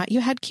whether or not you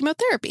had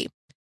chemotherapy.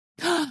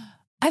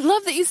 I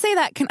love that you say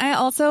that. Can I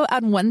also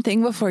add one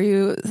thing before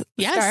you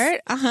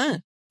start?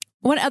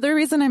 One other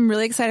reason I'm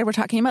really excited we're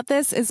talking about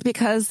this is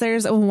because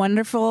there's a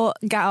wonderful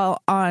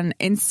gal on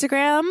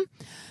Instagram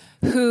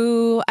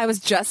who I was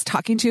just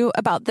talking to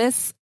about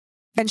this,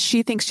 and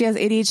she thinks she has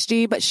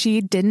ADHD, but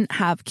she didn't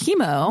have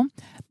chemo,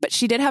 but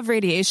she did have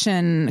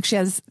radiation. She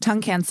has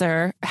tongue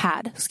cancer,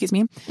 but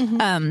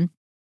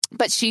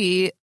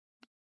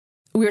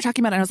we were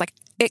talking about it, and I was like,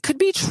 it could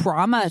be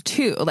trauma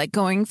too, like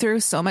going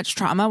through so much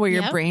trauma where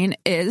your brain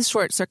is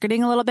short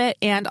circuiting a little bit.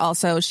 And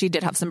also she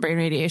did have some brain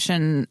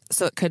radiation,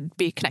 so it could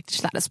be connected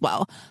to that as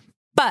well.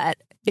 But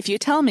if you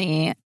tell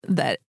me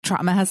that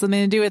trauma has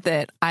something to do with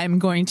it, I'm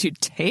going to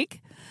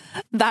take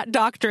that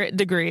doctorate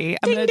degree.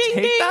 I'm going to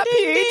take that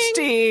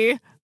PhD.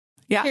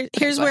 Yeah.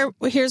 Here's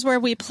where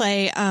we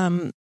play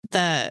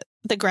the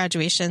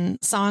graduation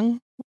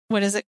song.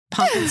 What is it?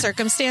 Pomp and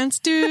Circumstance.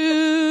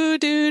 Do,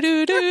 do,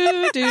 do,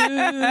 do,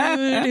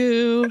 do,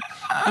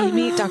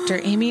 do. Dr.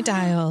 Amy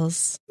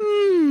Dials.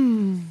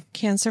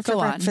 Cancer for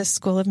Breakfast,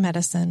 School of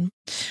Medicine.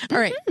 All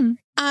right.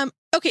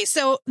 Okay,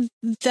 so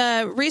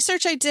the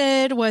research I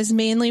did was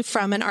mainly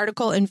from an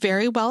article in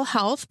Very Well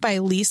Health by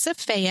Lisa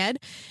Fayed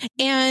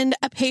and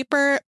a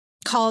paper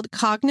called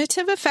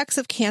Cognitive Effects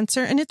of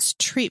Cancer and Its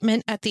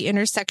Treatment at the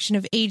Intersection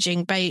of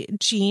Aging by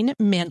Jean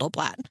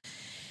Mandelblatt.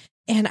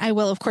 And I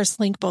will, of course,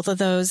 link both of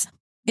those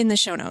in the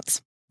show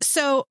notes.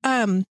 So,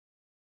 chemo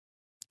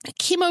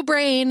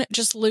brain,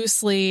 just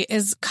loosely,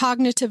 is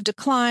cognitive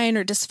decline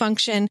or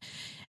dysfunction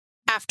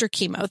after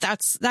chemo.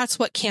 That's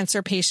what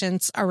cancer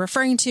patients are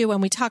referring to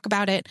when we talk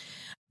about it.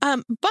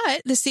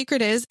 But the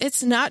secret is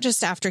it's not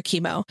just after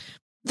chemo.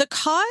 The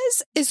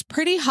cause is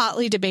pretty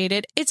hotly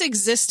debated. Its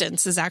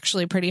existence is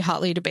actually pretty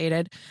hotly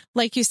debated.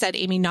 Like you said,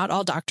 Amy, not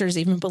all doctors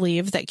even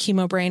believe that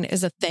chemo brain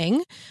is a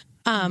thing.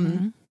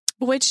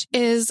 Which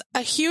is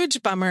a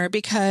huge bummer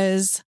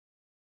because,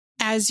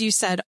 as you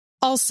said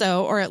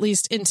also, or at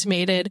least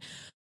intimated,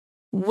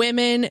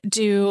 women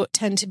do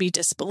tend to be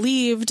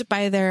disbelieved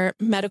by their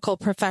medical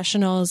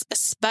professionals,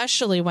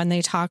 especially when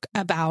they talk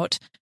about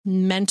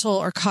mental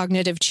or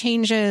cognitive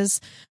changes.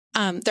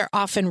 They're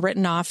often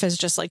written off as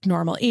just like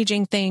normal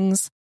aging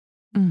things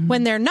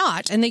when they're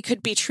not, and they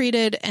could be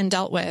treated and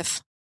dealt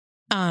with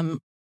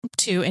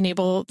to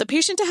enable the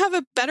patient to have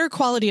a better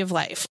quality of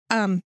life.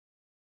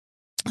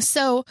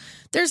 So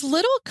there's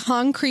little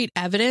concrete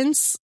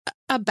evidence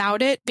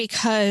about it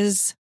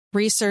because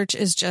research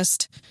is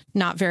just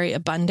not very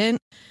abundant.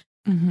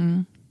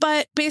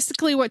 But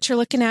basically what you're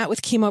looking at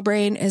with chemo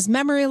brain is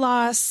memory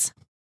loss,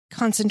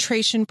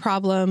 concentration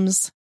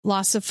problems,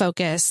 loss of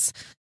focus,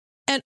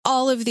 and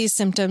all of these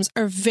symptoms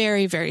are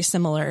very, very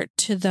similar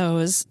to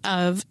those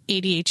of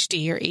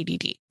ADHD or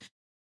ADD.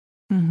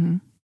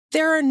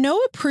 There are no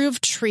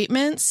approved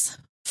treatments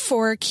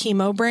for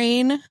chemo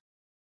brain.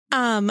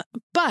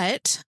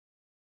 But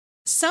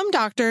some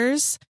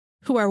doctors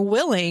who are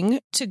willing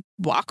to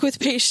walk with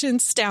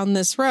patients down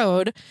this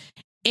road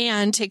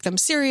and take them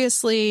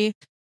seriously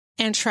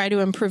and try to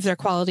improve their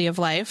quality of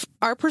life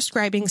are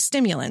prescribing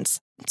stimulants.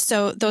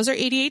 So those are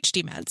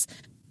ADHD meds,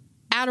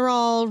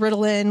 Adderall,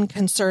 Ritalin,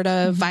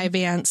 Concerta,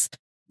 Vyvanse,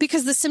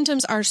 because the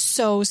symptoms are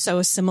so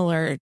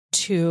similar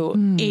to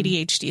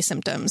ADHD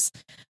symptoms.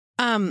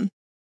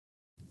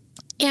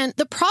 And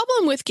the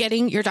problem with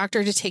getting your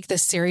doctor to take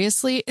this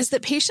seriously is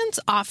that patients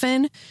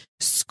often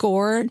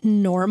score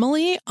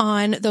normally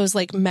on those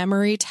like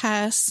memory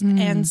tests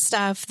and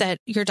stuff that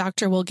your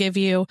doctor will give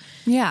you.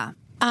 Yeah.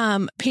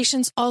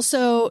 Patients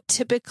also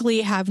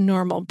typically have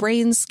normal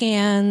brain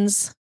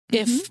scans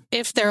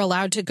if they're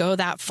allowed to go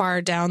that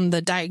far down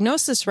the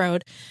diagnosis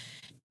road.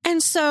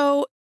 And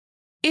so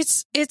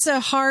it's a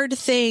hard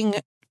thing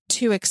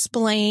to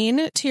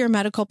explain to your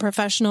medical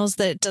professionals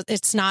that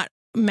it's not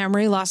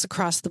memory loss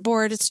across the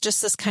board. It's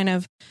just this kind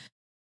of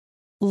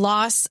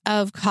loss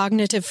of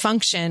cognitive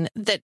function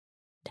that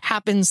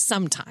happens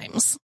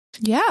sometimes.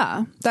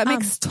 Yeah, that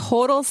makes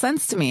total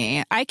sense to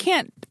me. I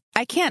can't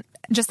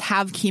just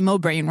have chemo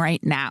brain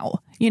right now.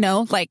 You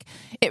know, like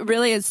it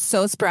really is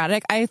so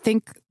sporadic. I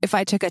think if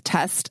I took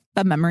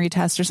a memory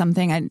test or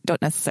something, I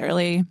don't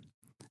necessarily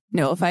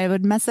know if I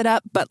would mess it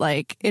up, but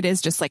like it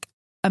is just like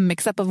a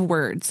mix up of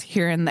words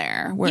here and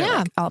there where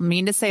like, I'll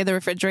mean to say the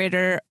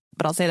refrigerator,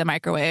 but I'll say the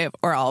microwave,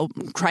 or I'll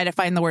try to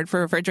find the word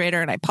for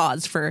refrigerator and I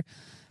pause for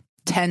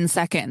 10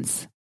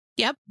 seconds.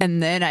 Yep.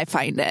 And then I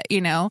find it,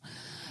 you know?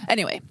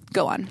 Anyway,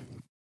 go on.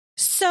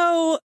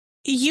 So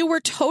you were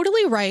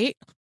totally right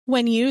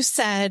when you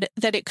said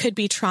that it could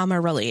be trauma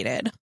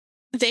related.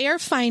 They are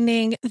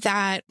finding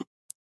that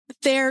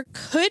there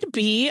could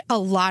be a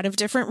lot of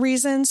different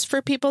reasons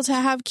for people to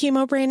have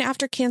chemo brain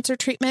after cancer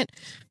treatment.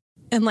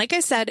 And like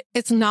I said,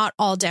 it's not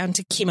all down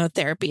to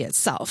chemotherapy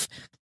itself.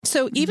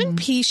 So even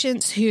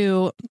patients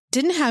who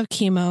didn't have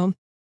chemo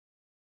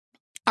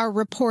are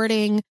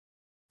reporting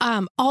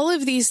all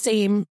of these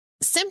same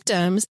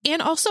symptoms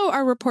and also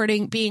are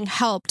reporting being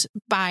helped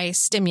by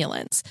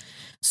stimulants.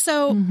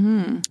 So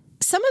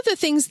some of the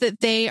things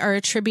that they are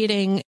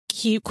attributing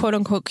quote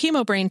unquote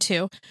chemo brain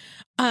to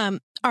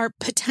are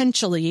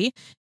potentially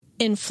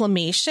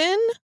inflammation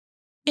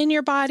in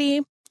your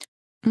body,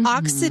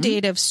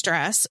 oxidative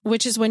stress,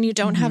 which is when you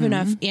don't have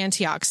enough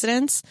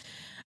antioxidants,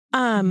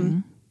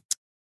 DNA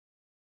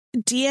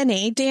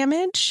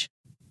damage,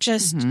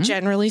 just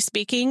generally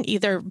speaking,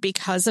 either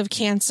because of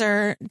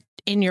cancer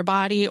in your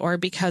body or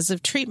because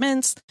of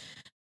treatments,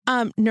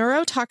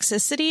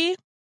 neurotoxicity,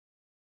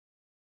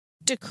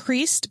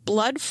 decreased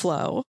blood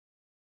flow,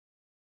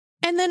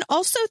 and then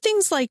also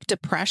things like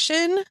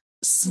depression,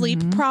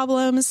 sleep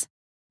problems,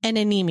 and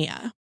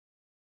anemia.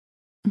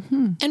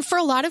 And for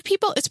a lot of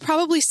people, it's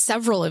probably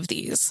several of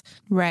these.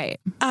 Right.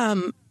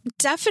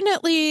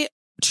 Definitely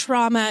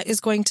trauma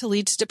is going to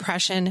lead to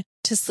depression,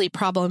 to sleep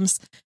problems.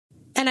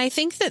 And I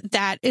think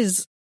that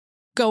is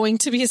going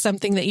to be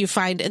something that you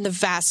find in the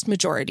vast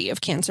majority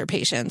of cancer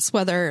patients,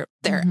 whether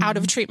they're out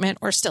of treatment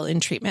or still in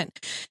treatment.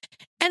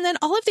 And then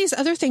all of these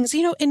other things,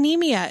 you know,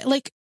 anemia,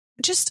 like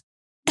just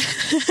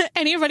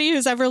anybody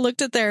who's ever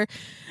looked at their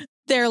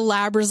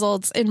lab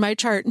results in my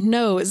chart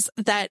knows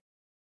that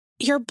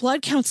your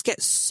blood counts get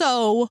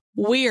so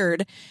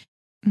weird.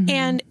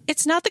 And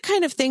it's not the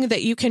kind of thing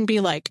that you can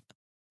be like,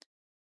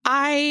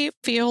 I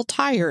feel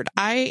tired,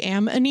 I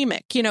am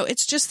anemic. You know,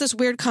 it's just this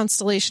weird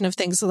constellation of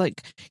things,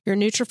 like your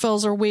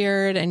neutrophils are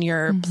weird and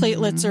your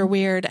platelets are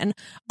weird. And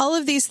all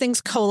of these things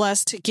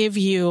coalesce to give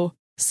you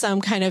some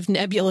kind of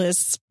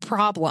nebulous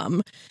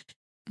problem.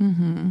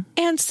 And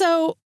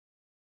so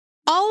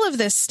all of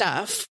this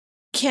stuff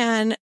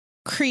can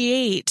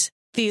create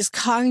these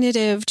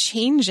cognitive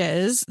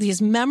changes,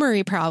 these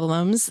memory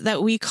problems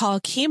that we call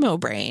chemo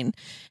brain.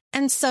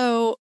 And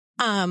so,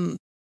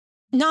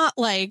 not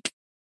like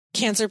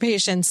cancer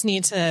patients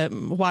need to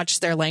watch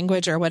their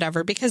language or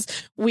whatever, because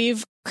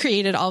we've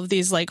created all of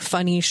these like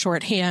funny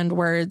shorthand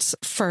words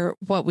for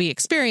what we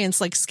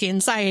experience, like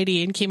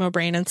skinsiety and chemo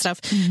brain and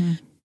stuff.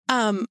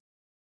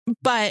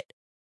 But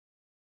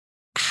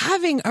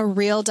having a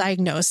real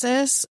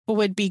diagnosis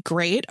would be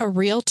great, a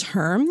real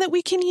term that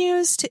we can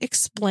use to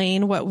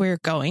explain what we're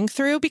going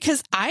through,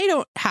 because I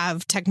don't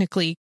have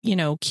technically, you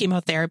know,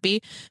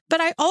 chemotherapy, but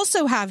I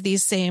also have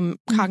these same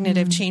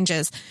cognitive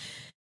changes.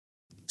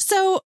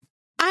 So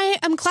I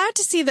am glad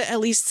to see that at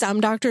least some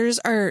doctors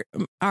are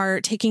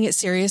taking it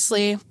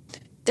seriously.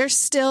 There's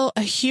still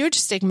a huge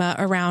stigma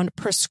around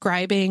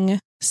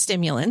prescribing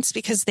stimulants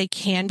because they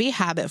can be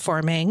habit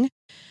forming.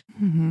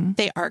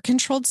 They are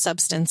controlled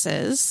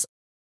substances.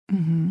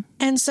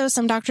 And so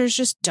some doctors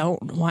just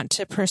don't want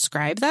to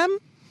prescribe them,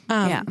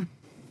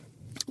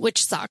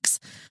 which sucks.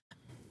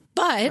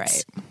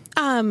 But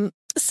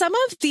some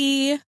of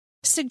the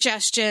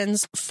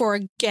suggestions for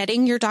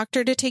getting your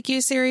doctor to take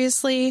you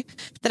seriously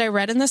that I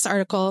read in this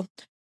article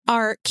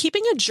are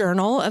keeping a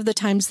journal of the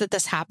times that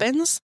this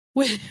happens,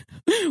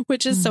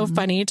 which is so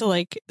funny to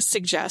like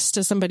suggest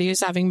to somebody who's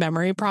having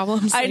memory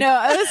problems. I know.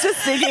 I was just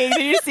thinking,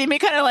 did you see me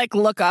kind of like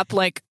look up,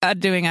 like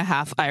doing a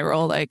half eye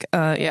roll? Like,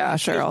 yeah,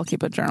 sure. I'll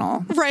keep a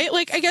journal. Right.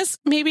 Like, I guess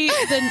maybe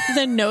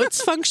the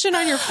notes function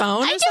on your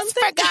phone. I just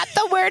forgot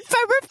the word for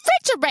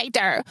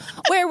refrigerator.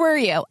 Where were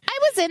you? I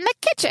was in the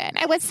kitchen.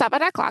 It was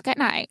 7:00 at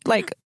night.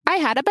 Like, I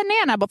had a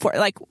banana before.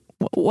 Like,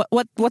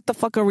 what the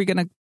fuck are we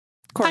going to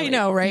correlate? I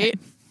know, right?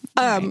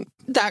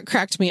 That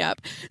cracked me up.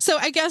 So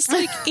I guess,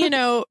 like, you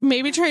know,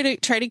 maybe try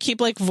to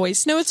keep like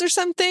voice notes or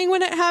something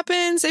when it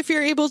happens, if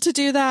you're able to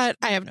do that.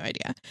 I have no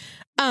idea.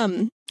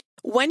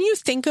 When you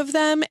think of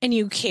them and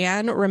you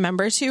can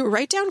remember to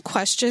write down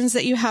questions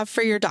that you have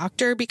for your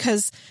doctor,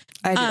 because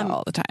I do that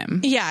all the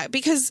time. Yeah,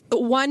 because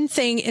one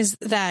thing is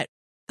that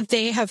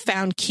they have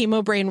found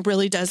chemo brain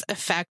really does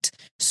affect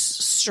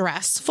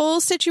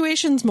stressful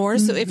situations more.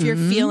 So if you're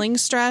feeling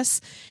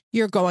stress,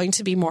 you're going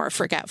to be more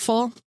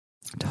forgetful.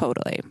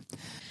 Totally.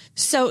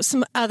 So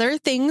some other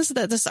things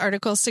that this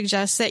article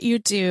suggests that you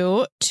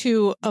do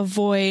to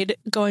avoid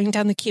going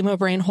down the chemo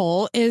brain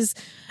hole is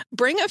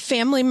bring a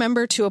family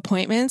member to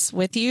appointments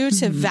with you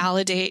to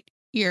validate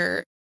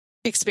your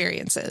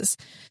experiences.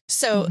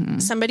 So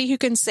somebody who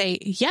can say,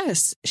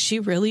 yes, she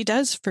really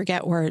does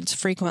forget words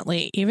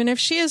frequently, even if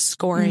she is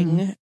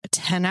scoring a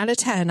 10 out of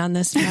 10 on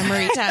this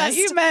memory test.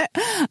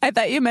 I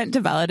thought you meant to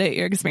validate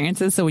your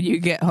experiences. So when you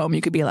get home, you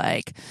could be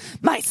like,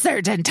 my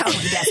surgeon totally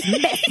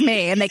dismissed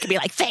me. And they could be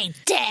like, they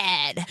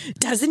did.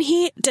 Doesn't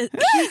he?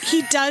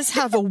 He does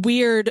have a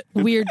weird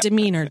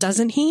demeanor,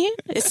 doesn't he?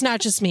 It's not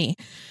just me.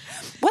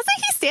 Wasn't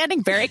he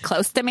standing very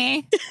close to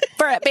me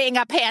for it being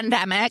a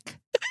pandemic?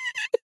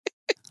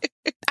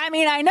 I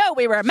mean, I know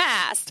we were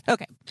masked.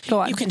 Okay,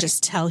 go on. You can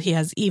just tell he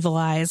has evil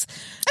eyes.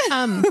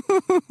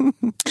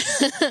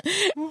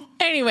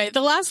 Anyway,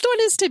 the last one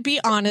is to be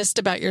honest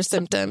about your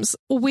symptoms.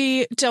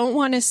 We don't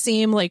want to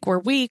seem like we're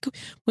weak.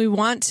 We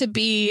want to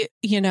be,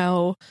 you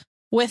know,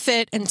 with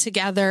it and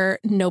together.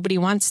 Nobody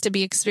wants to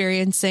be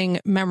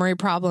experiencing memory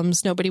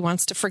problems. Nobody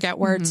wants to forget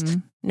words.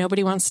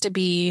 Nobody wants to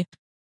be,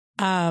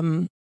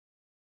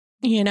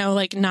 you know,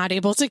 like not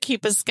able to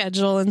keep a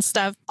schedule and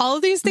stuff. All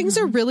of these things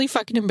are really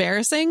fucking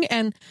embarrassing.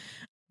 And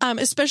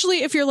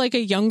especially if you're like a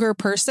younger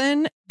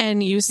person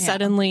and you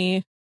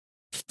suddenly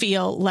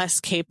feel less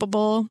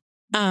capable,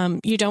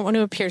 you don't want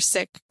to appear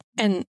sick.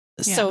 And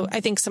So I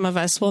think some of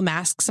us will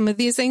mask some of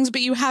these things,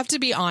 but you have to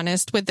be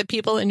honest with the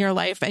people in your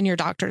life and your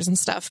doctors and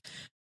stuff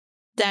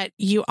that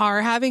you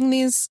are having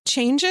these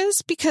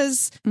changes,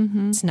 because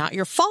it's not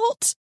your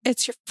fault.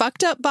 It's your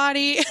fucked up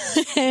body.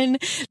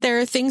 And there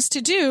are things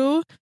to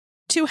do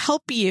to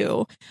help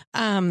you.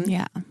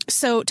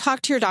 So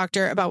talk to your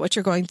doctor about what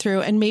you're going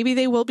through, and maybe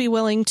they will be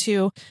willing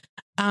to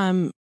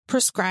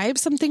prescribe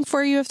something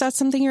for you if that's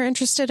something you're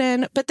interested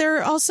in. But there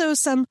are also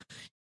some,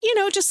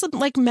 just some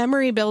like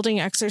memory building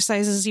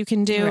exercises you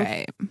can do.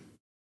 Right.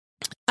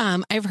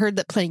 I've heard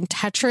that playing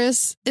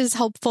Tetris is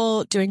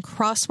helpful. Doing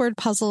crossword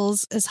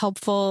puzzles is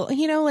helpful.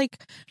 Like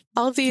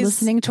all of these.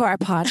 Listening to our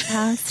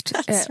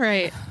podcast. That's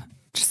right.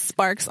 Just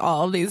sparks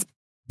all of these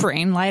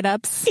brain light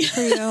ups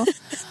for you.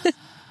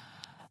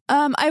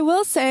 I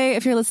will say,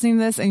 if you're listening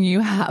to this and you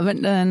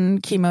haven't done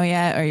chemo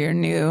yet, or you're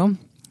new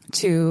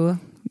to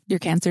your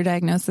cancer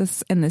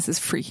diagnosis and this is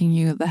freaking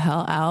you the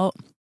hell out,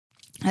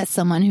 as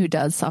someone who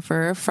does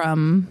suffer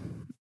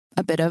from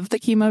a bit of the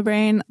chemo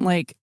brain,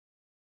 like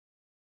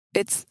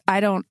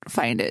I don't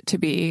find it to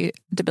be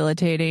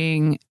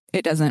debilitating.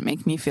 It doesn't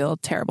make me feel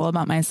terrible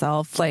about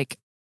myself. Like,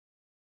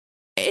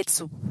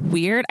 it's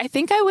weird. I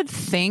think I would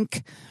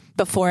think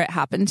before it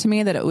happened to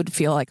me that it would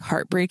feel like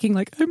heartbreaking,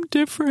 like I'm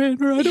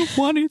different, or I don't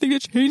want anything to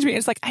change me.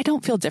 It's like, I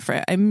don't feel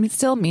different. I'm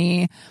still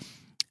me.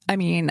 I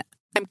mean,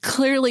 I'm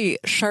clearly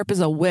sharp as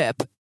a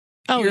whip.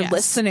 Oh, You're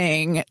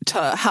listening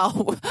to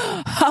how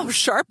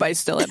sharp I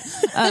still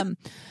am.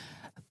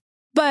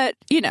 But,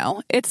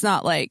 it's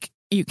not like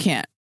you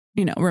can't,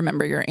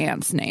 remember your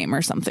aunt's name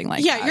or something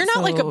like that. Yeah, you're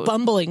not like a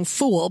bumbling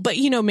fool, but,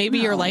 maybe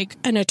you're like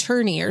an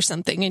attorney or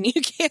something, and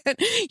you can't,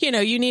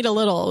 you need a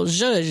little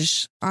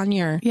zhuzh on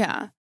your...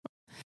 Yeah.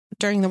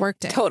 During the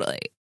workday. Totally.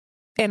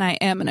 And I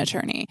am an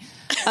attorney.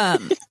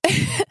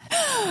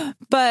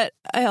 But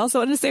I also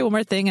want to say one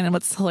more thing, and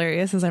what's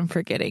hilarious is I'm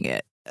forgetting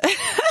it. No.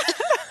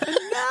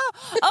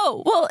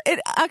 Oh, well, it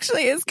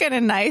actually is kind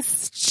of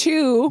nice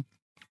to...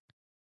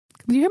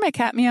 Do you hear my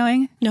cat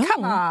meowing? No.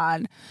 Come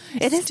on.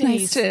 It is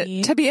nice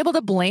to be able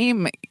to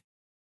blame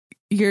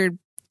your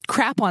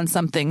crap on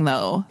something,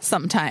 though,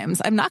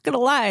 sometimes. I'm not going to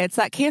lie. It's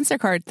that cancer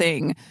card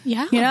thing.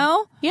 Yeah. Yeah.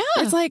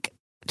 It's like,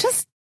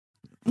 just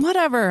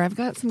whatever. I've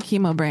got some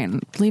chemo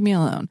brain. Leave me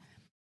alone.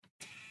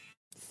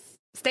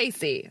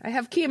 Stacy, I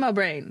have chemo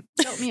brain.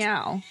 Don't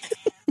meow.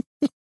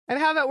 I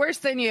have it worse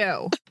than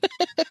you.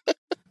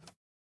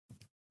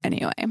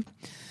 Anyway.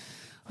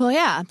 Well,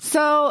 yeah.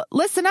 So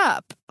listen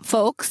up,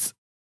 folks.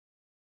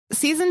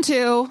 Season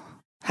 2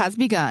 has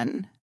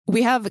begun.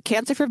 We have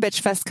Cancer for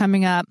Bitch Fest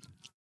coming up.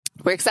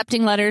 We're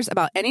accepting letters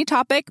about any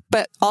topic,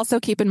 but also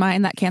keep in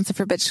mind that Cancer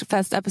for Bitch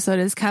Fest episode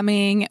is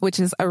coming, which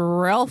is a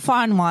real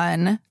fun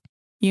one.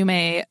 You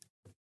may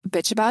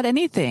bitch about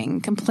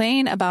anything,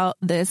 complain about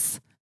this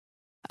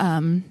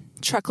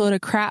truckload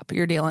of crap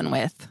you're dealing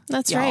with.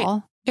 That's y'all.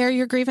 right. Air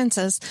your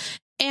grievances.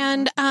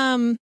 And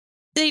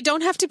they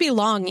don't have to be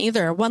long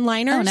either.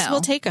 One-liners, we'll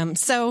take them.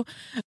 So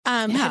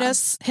hit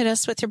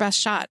us with your best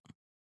shot.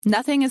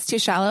 Nothing is too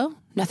shallow.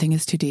 Nothing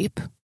is too deep.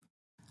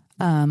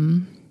 Yeah,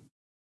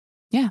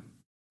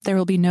 there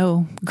will be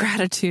no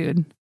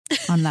gratitude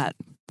on that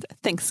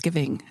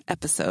Thanksgiving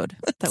episode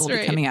that will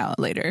be coming out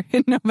later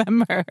in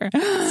November.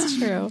 That's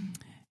true.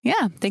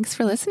 Yeah, thanks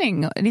for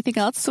listening. Anything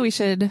else we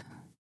should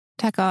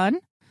tack on?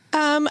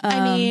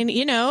 I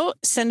mean,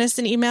 send us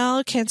an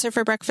email,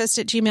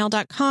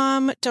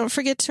 cancerforbreakfast@gmail.com. Don't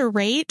forget to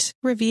rate,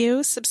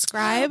 review,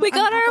 subscribe. We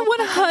got our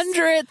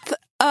 100th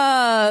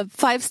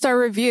 5-star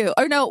review.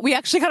 Or no, we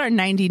actually got our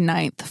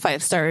 99th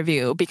 5-star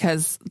review,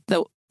 because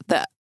the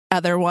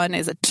other one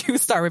is a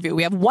 2-star review.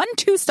 We have 1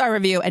 2-star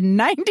review and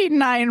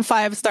 99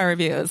 5-star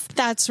reviews.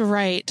 That's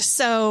right.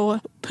 So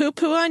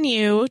poo on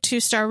you,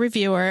 2-star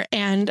reviewer,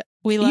 and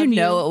we love you.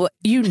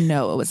 You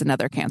know it was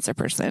another cancer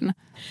person.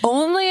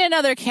 Only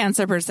another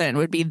cancer person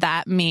would be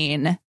that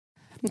mean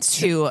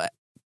to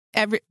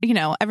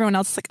everyone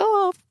else is like,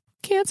 oh,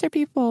 cancer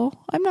people.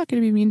 I'm not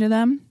going to be mean to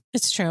them.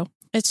 It's true.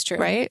 It's true.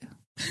 Right?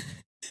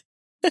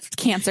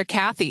 Cancer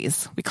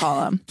Cathys, we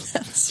call them.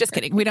 Just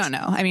kidding. We don't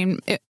know. I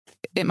mean, it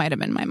might have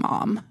been my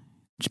mom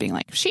just being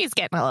like, she's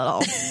getting a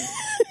little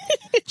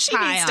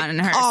high on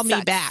her call me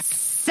back.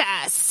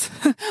 Success.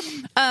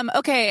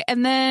 Okay.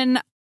 And then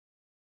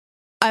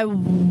I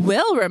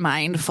will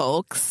remind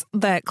folks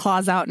that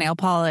Claws Out Nail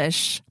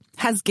Polish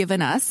has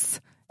given us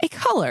a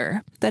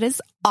color that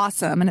is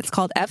awesome, and it's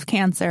called F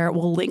Cancer.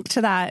 We'll link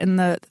to that in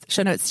the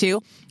show notes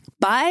too.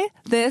 Buy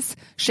this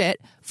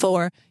shit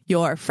for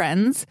your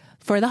friends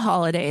for the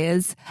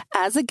holidays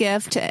as a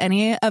gift to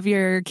any of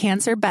your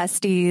cancer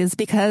besties,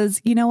 because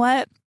you know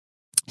what?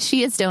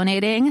 She is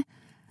donating.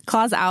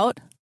 Claws Out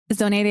is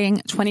donating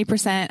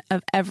 20%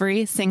 of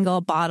every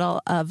single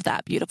bottle of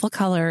that beautiful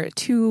color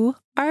to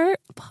our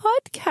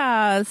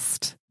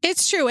podcast.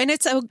 It's true. And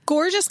it's a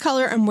gorgeous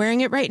color. I'm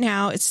wearing it right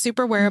now. It's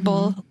super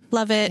wearable.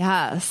 Love it.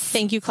 Yes.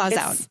 Thank you, Claws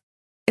Out.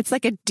 It's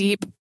like a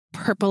deep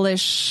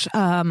purplish,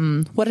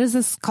 what is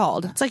this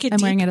called? It's like a I'm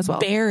deep wearing it as well.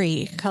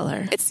 berry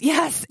color.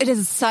 Yes, it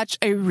is such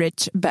a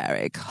rich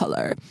berry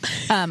color.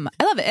 I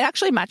love it. It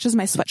actually matches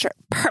my sweatshirt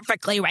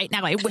perfectly right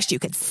now. I wish you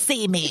could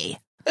see me.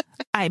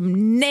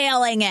 I'm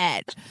nailing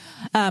it.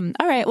 All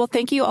right. Well,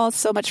 thank you all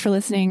so much for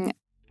listening.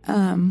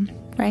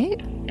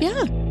 Right?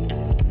 Yeah.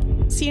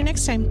 See you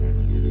next time.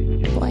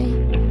 Bye.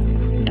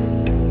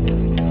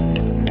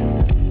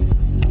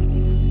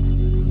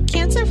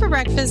 Cancer for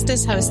Breakfast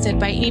is hosted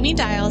by Amy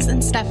Dials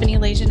and Stephanie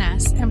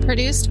Lejeunesse and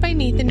produced by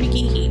Nathan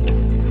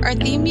McGeehee. Our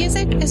theme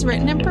music is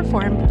written and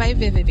performed by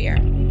Vivivere.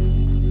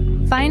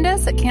 Find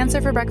us at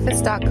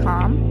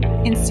cancerforbreakfast.com,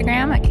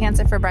 Instagram at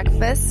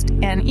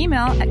cancerforbreakfast, and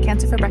email at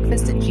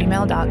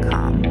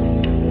cancerforbreakfast@gmail.com.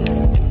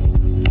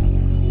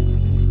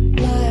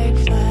 Like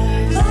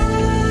flags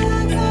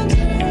under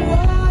the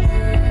water,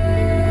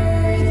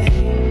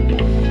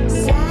 they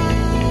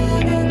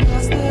sag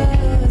across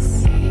the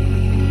sea.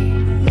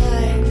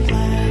 Like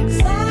flags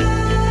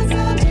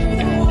under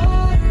the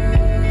water,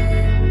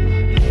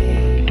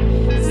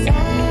 they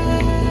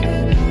sag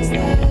across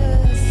the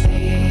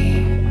sea.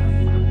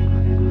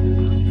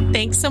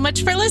 Thanks so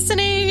much for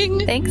listening.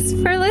 Thanks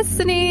for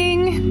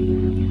listening.